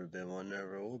Illinois, never been one,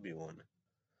 never will be one.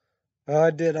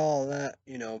 I did all that,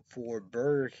 for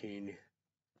Burger King.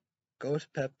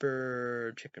 Ghost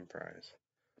pepper chicken fries.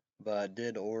 But I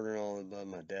did order all of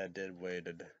them. My dad did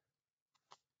waited.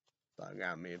 So I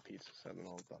got me a piece of 7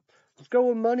 all up. Let's go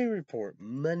with money report.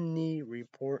 Money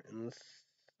report, and let's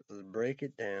break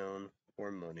it down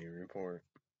for money report.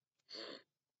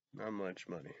 Not much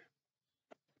money.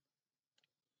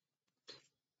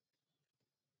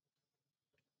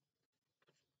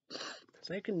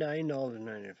 It's like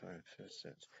 $9.95.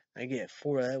 I get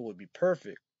 4 that would be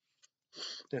perfect.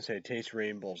 Let's say taste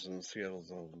rainbows and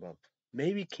Skittles all above.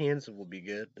 Maybe cans will be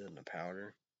good in the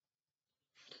powder.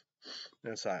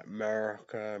 That's like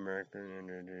American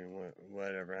Energy,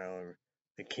 whatever, however.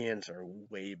 The cans are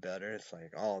way better. It's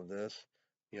like all of this.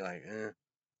 You're like,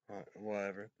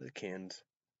 whatever. The cans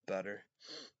better.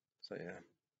 So yeah.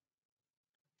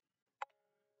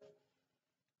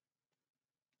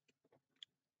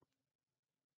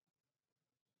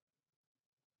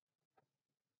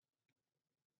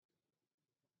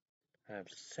 I have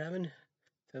 $793.66.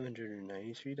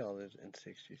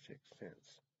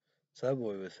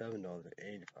 Subway was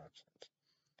 $7.85.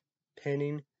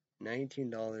 Penning,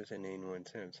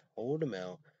 $19.81. Hold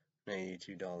amount,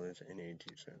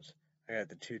 $92.82. I got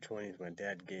the 220s my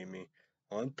dad gave me.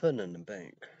 I'm putting in the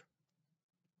bank.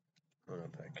 I don't know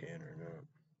if I can or not.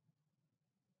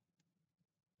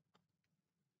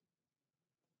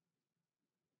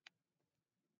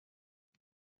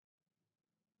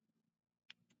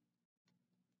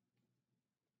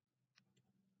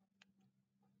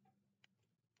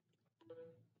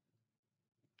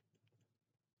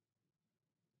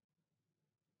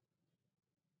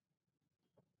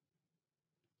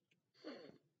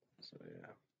 So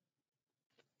yeah.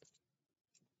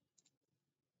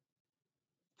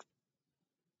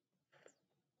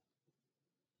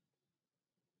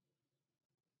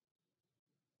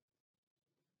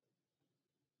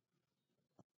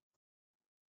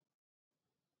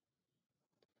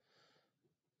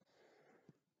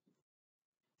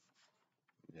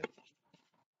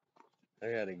 I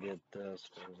gotta get this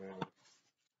one.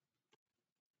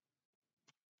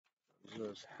 This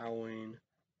is Halloween,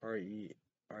 RESURRECTON.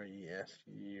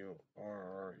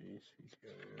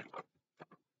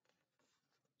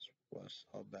 What's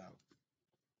all about?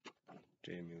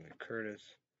 Jamie Lee Curtis.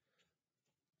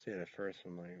 See the first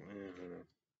one, like,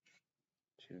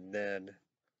 she's dead,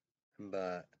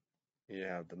 but you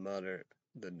have the mother,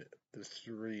 the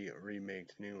 3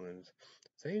 remakes, new ones.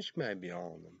 I think she might be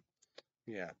all of them.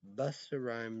 Yeah, Busta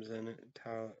Rhymes in it,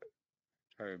 Tyra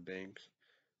Banks.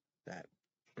 That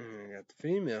got the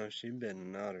female. She been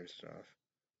in other stuff.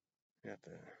 Got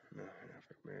the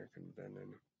African American been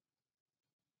in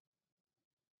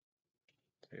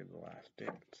Save the Last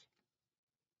Dance.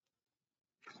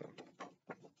 So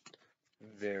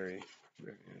very,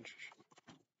 very interesting.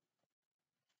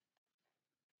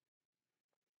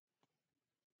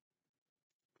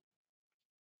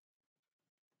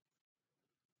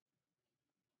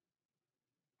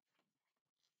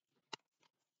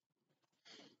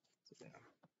 Yeah.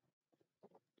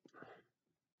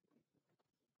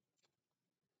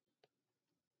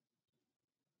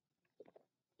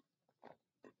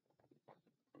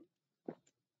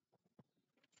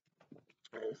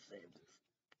 Let's save this.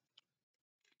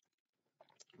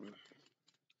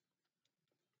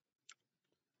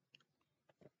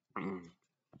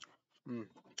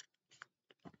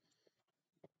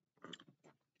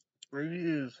 We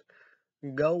use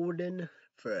Golden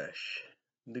Fresh,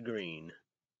 the green,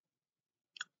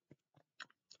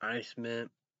 ice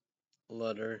mint,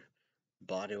 leather,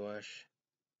 body wash,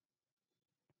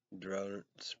 deodorant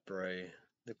spray,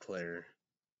 the clear.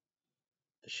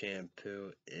 The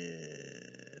shampoo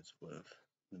is with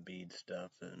the bead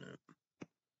stuff in it.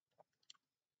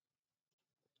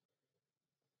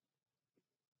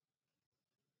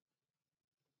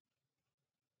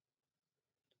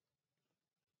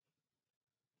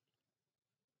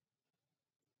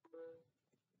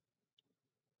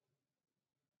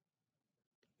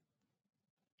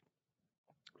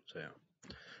 So yeah.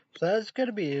 So that's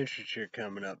gonna be interesting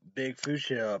coming up. Big food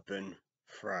show up in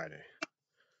Friday.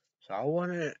 So I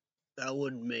wanted that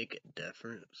would make a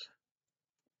difference.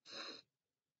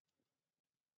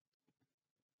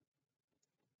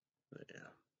 But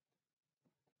yeah.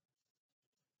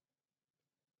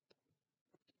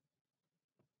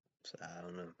 So I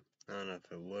don't know. I don't know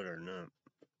if it would or not.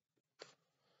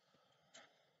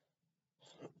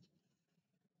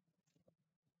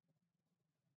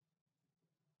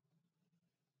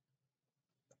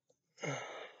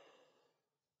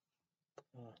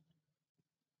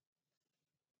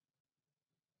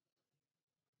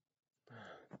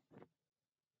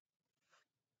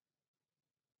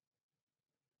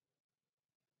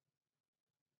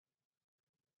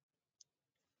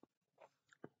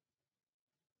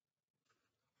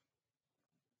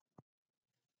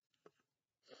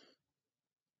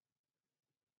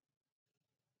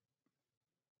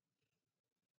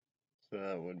 So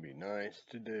that would be nice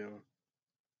to do.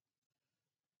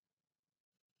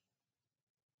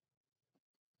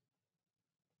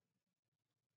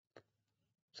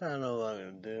 So I don't know what I'm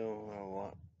gonna do.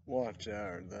 I'll watch out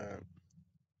or that.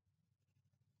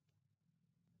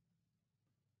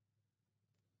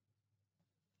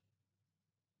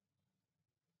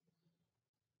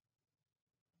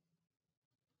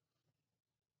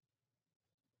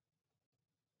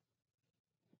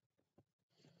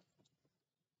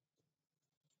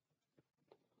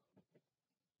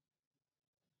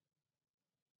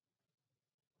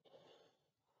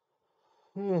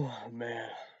 Oh man.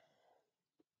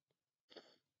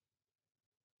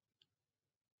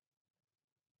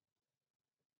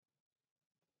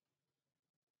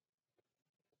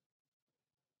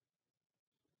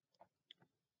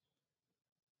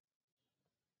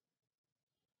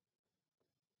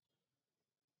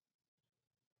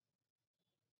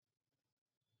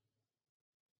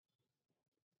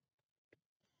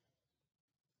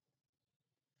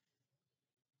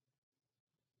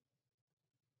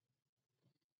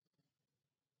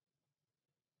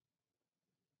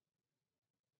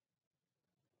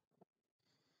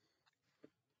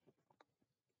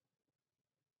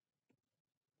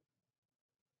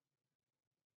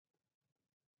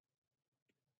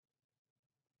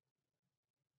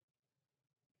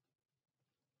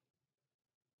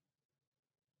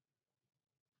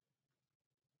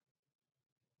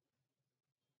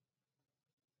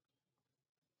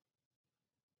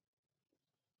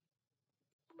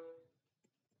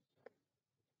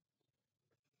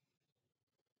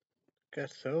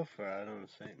 Guess so far I don't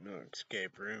think no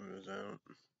escape room is out.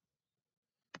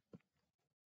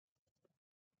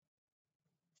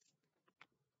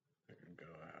 I can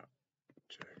go out,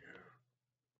 check out.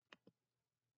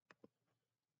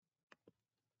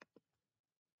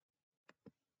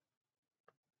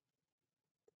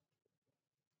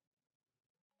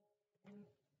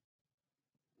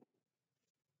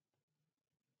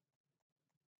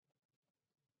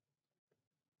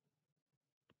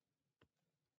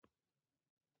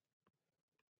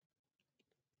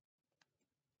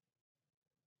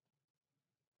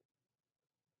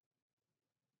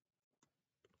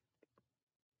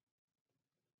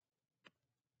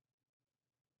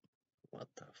 What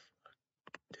the fuck?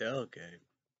 Tailgate.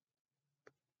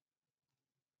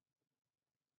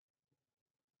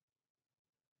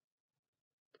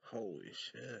 Holy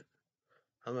shit.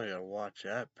 I'm gonna gotta watch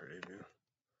that preview.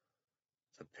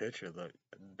 The picture looked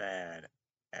bad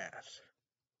ass.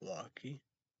 Lucky.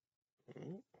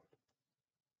 Ooh.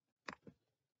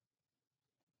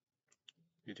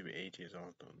 Need to be 8 years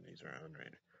old on these are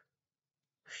unrated.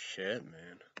 Shit,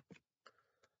 man.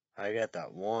 I got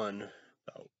that one.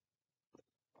 Oh.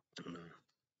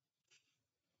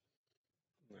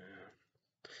 Yeah.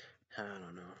 I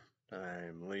don't know.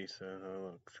 I'm Lisa. That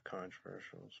looks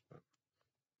controversial, but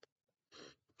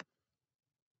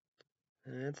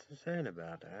it's sad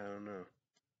about that. I don't know.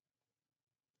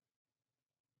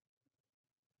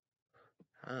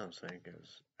 I don't think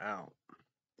it's out.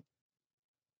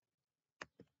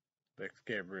 The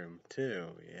Escape Room 2,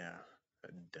 yeah.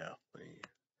 Definitely.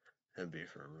 That'd be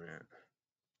for rent.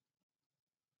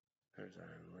 There's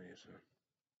I'm Lisa.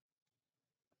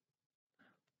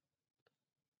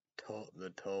 The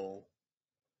Toll.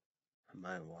 I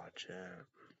might watch that.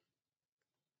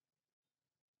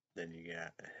 Then you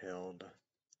got Held.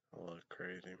 A little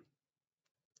crazy.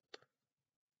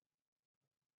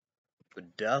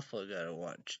 But definitely gotta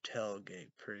watch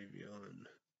Tailgate preview on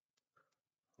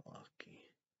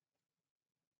Lucky.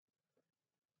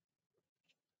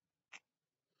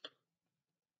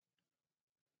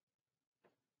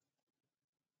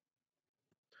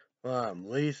 Well, I'm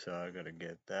Lisa, I gotta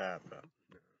get that, but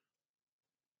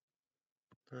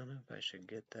I don't know if I should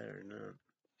get that or not.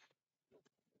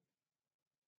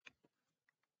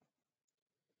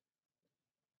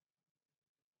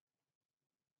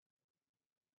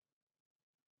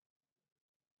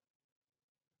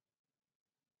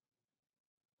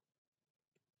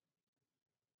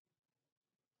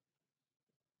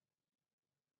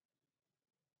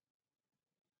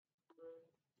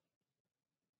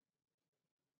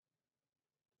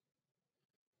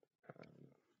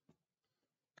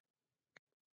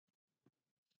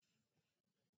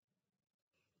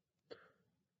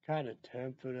 Kind of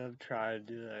tempted of trying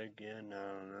to do that again. I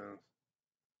don't know.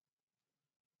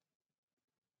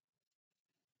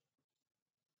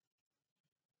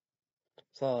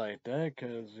 So like that,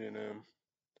 cause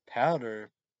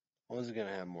powder was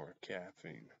gonna have more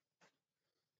caffeine.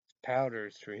 Powder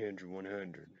is 300,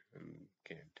 100, and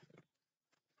can't do it.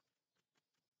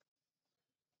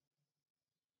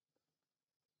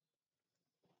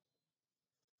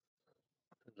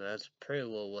 That's pretty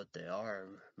well what they are.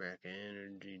 American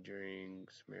energy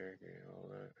drinks, American all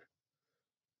that.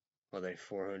 Well, they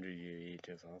 400 each.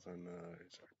 It's also another.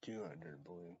 It's 200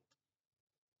 blue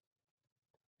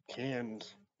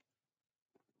cans.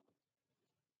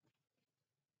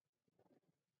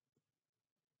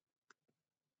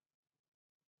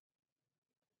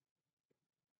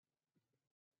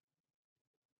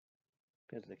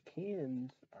 Because the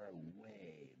cans are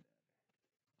way better.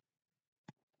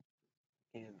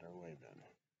 Cans are way better.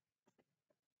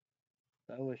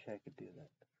 I wish I could do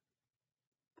that.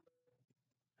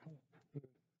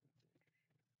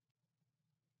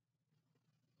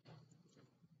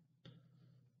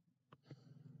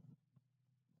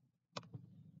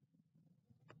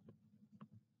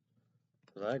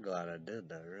 I'm glad I did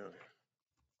that, really.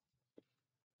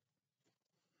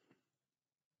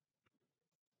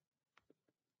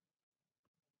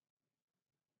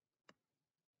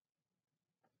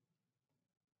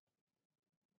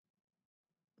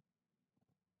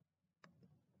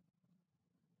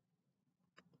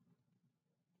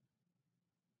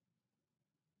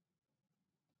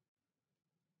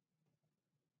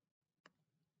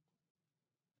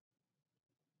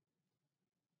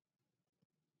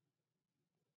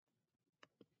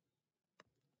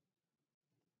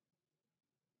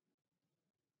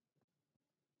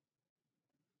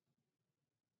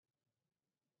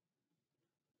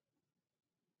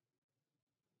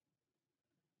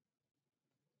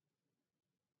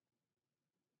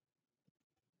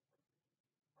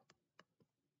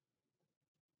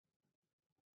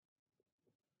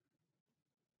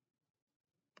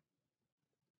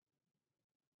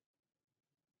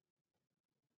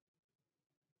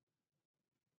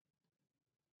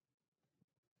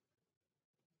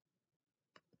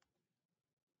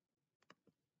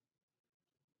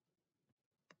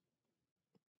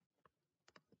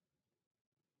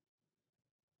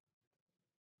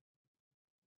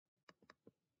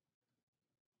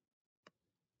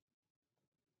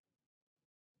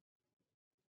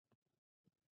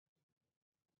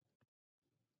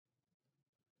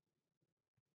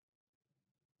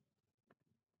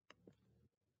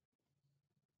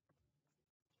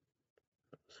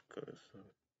 It's good. So,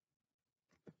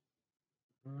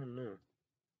 I don't know.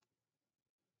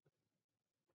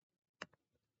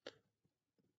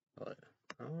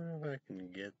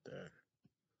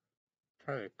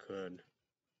 Probably could.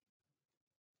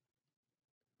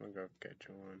 I'll go catch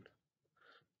one.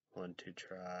 Want to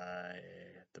try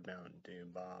the Mountain Dew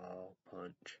ball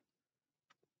punch.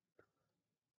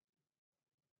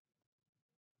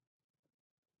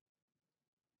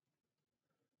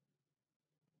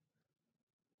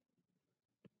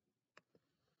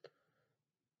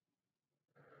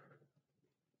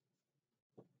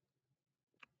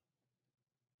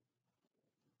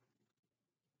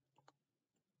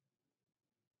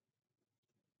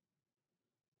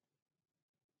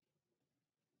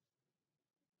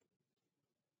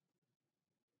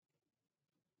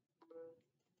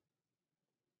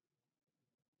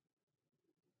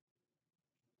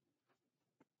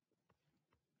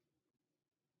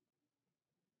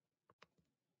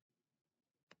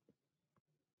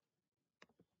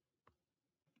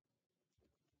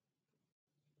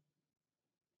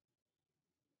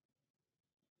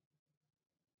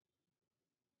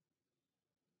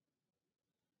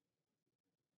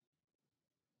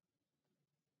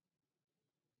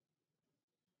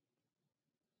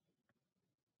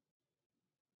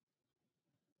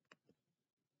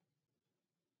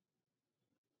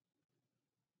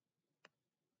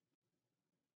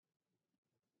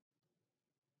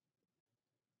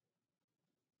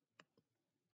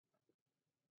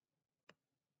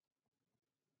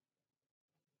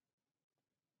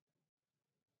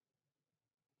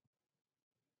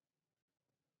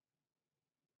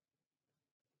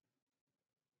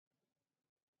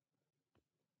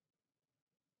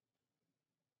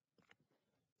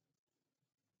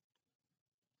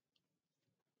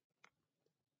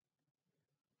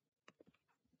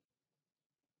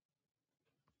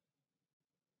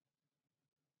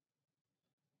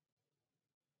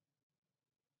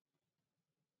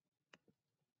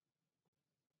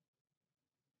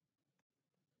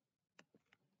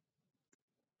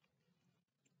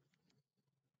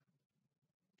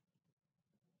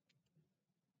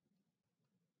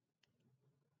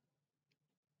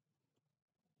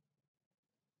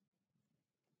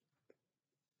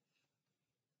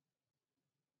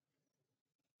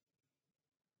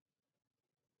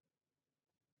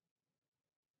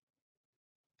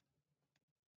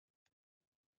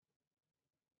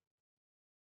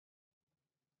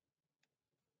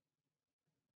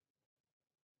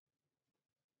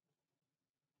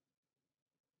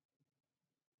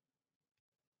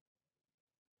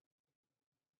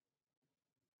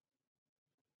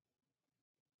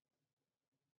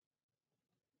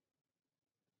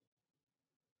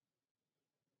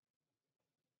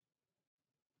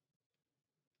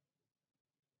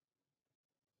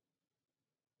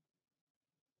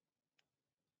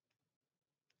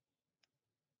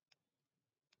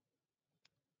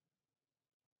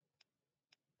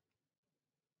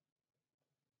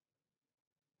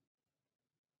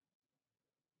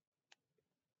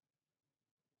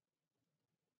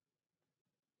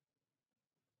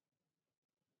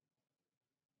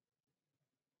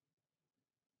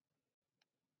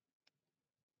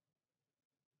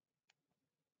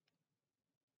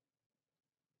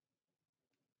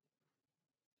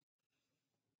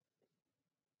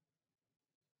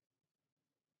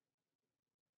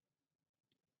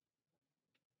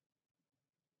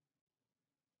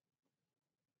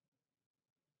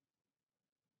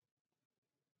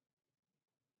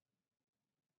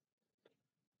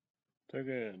 So go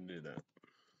ahead and do that.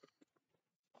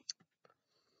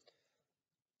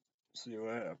 See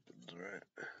what happens, right?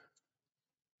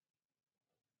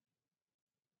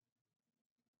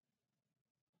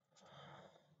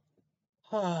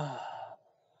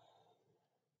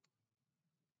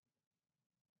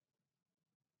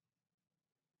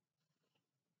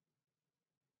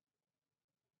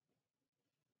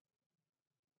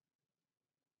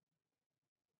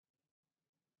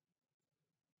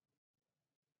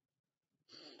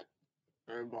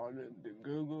 Everybody, the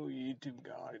Google, YouTube,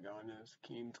 God, Goddess,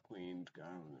 Kings, Queens, God, I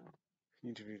don't know.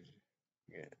 YouTube,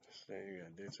 yeah, so you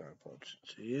gotta do sorry, Podge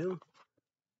to you.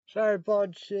 Sorry,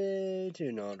 Podge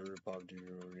to not a Republic,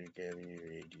 you're getting your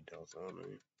 80 details on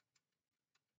me.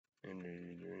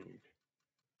 Energy drink,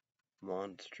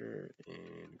 Monster,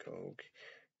 and Coke.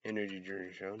 Energy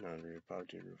drink show, not a Republic,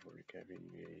 you're 40 caffeine,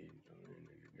 you get 80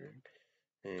 energy drink.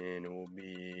 And it will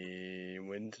be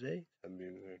Wednesday. I'm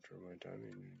being for my time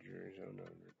in New Jersey. I'm not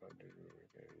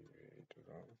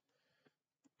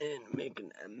and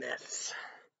making a mess.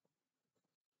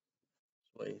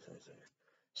 What I say?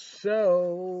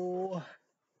 So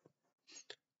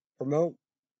promote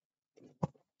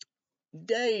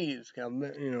days.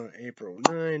 April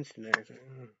 9th, next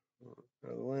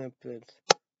Olympics.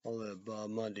 all the above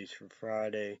Mondays for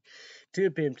Friday.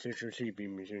 2 p.m. Central, 3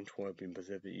 p.m. Eastern, 12 p.m.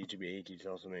 Pacific. YouTube 80 is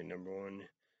also made #1.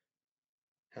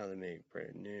 How to make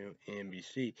brand new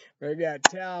NBC. America Got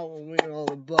Talent. We'll win all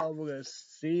the above. We're going to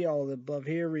see all the above.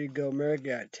 Here we go. America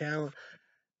Got Talent.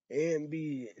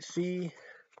 NBC.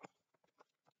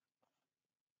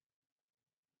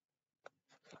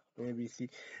 NBC.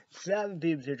 7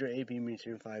 p.m. Central, 8 p.m.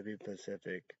 Eastern, 5 p.m.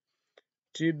 Pacific.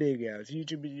 2 big outs.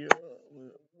 YouTube video.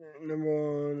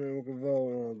 #1. And we can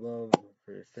vote above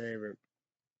for your favorite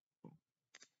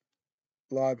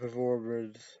live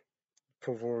performance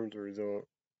result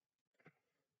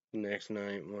next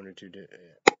night, 1 or 2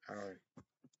 hours.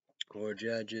 Or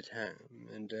judges,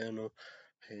 Mandano,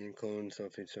 Hayden Cohen,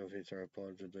 Sophie,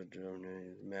 Sarapod, the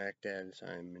Jonas, Mac Dad,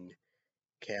 Simon,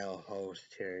 Cal, host,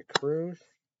 Terry Crews.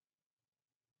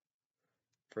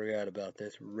 Forgot about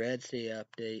this. Red Sea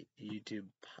Update, YouTube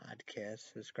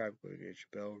podcast. Subscribe, click the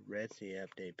bell. Red Sea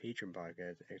Update, Patreon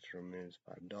podcast, extra minutes,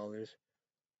 $5.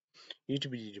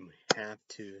 YouTube, you have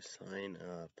to sign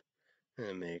up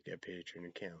and make a Patreon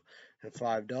account. And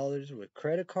 $5 with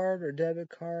credit card or debit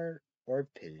card or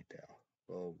PayPal.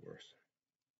 Well, worse.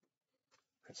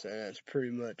 That's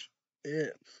pretty much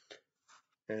it.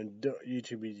 And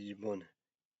YouTube is one.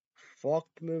 Fuck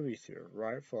the movie theater,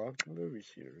 right? Fuck the movie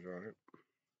theaters, right?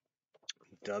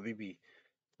 WB,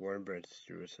 Warren Brett,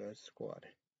 Suicide Squad.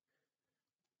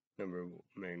 Number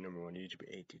 1, YouTube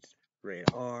 18.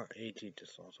 Rated R, 18 to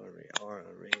also rated R,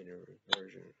 unrated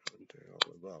version,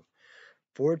 all above.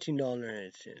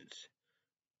 $14.90.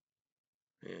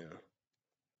 Yeah.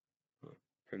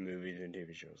 For movies and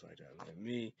TV shows like that. Like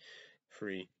me,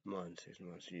 free month, 6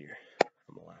 months a year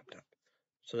on my laptop.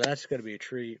 So that's going to be a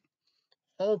treat.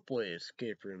 Hopefully,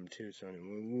 Escape Room 2, Sonny.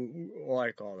 We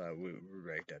like all that. We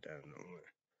break that down.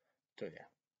 So, yeah.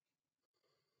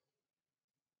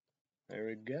 There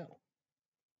we go.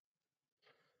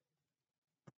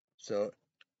 So,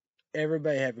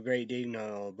 everybody have a great day. Not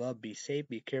all above. Be safe.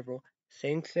 Be careful.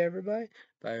 Thanks, everybody.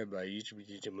 Bye, everybody.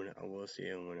 YouTube. I will see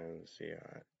you when I will see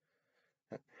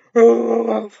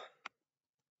you.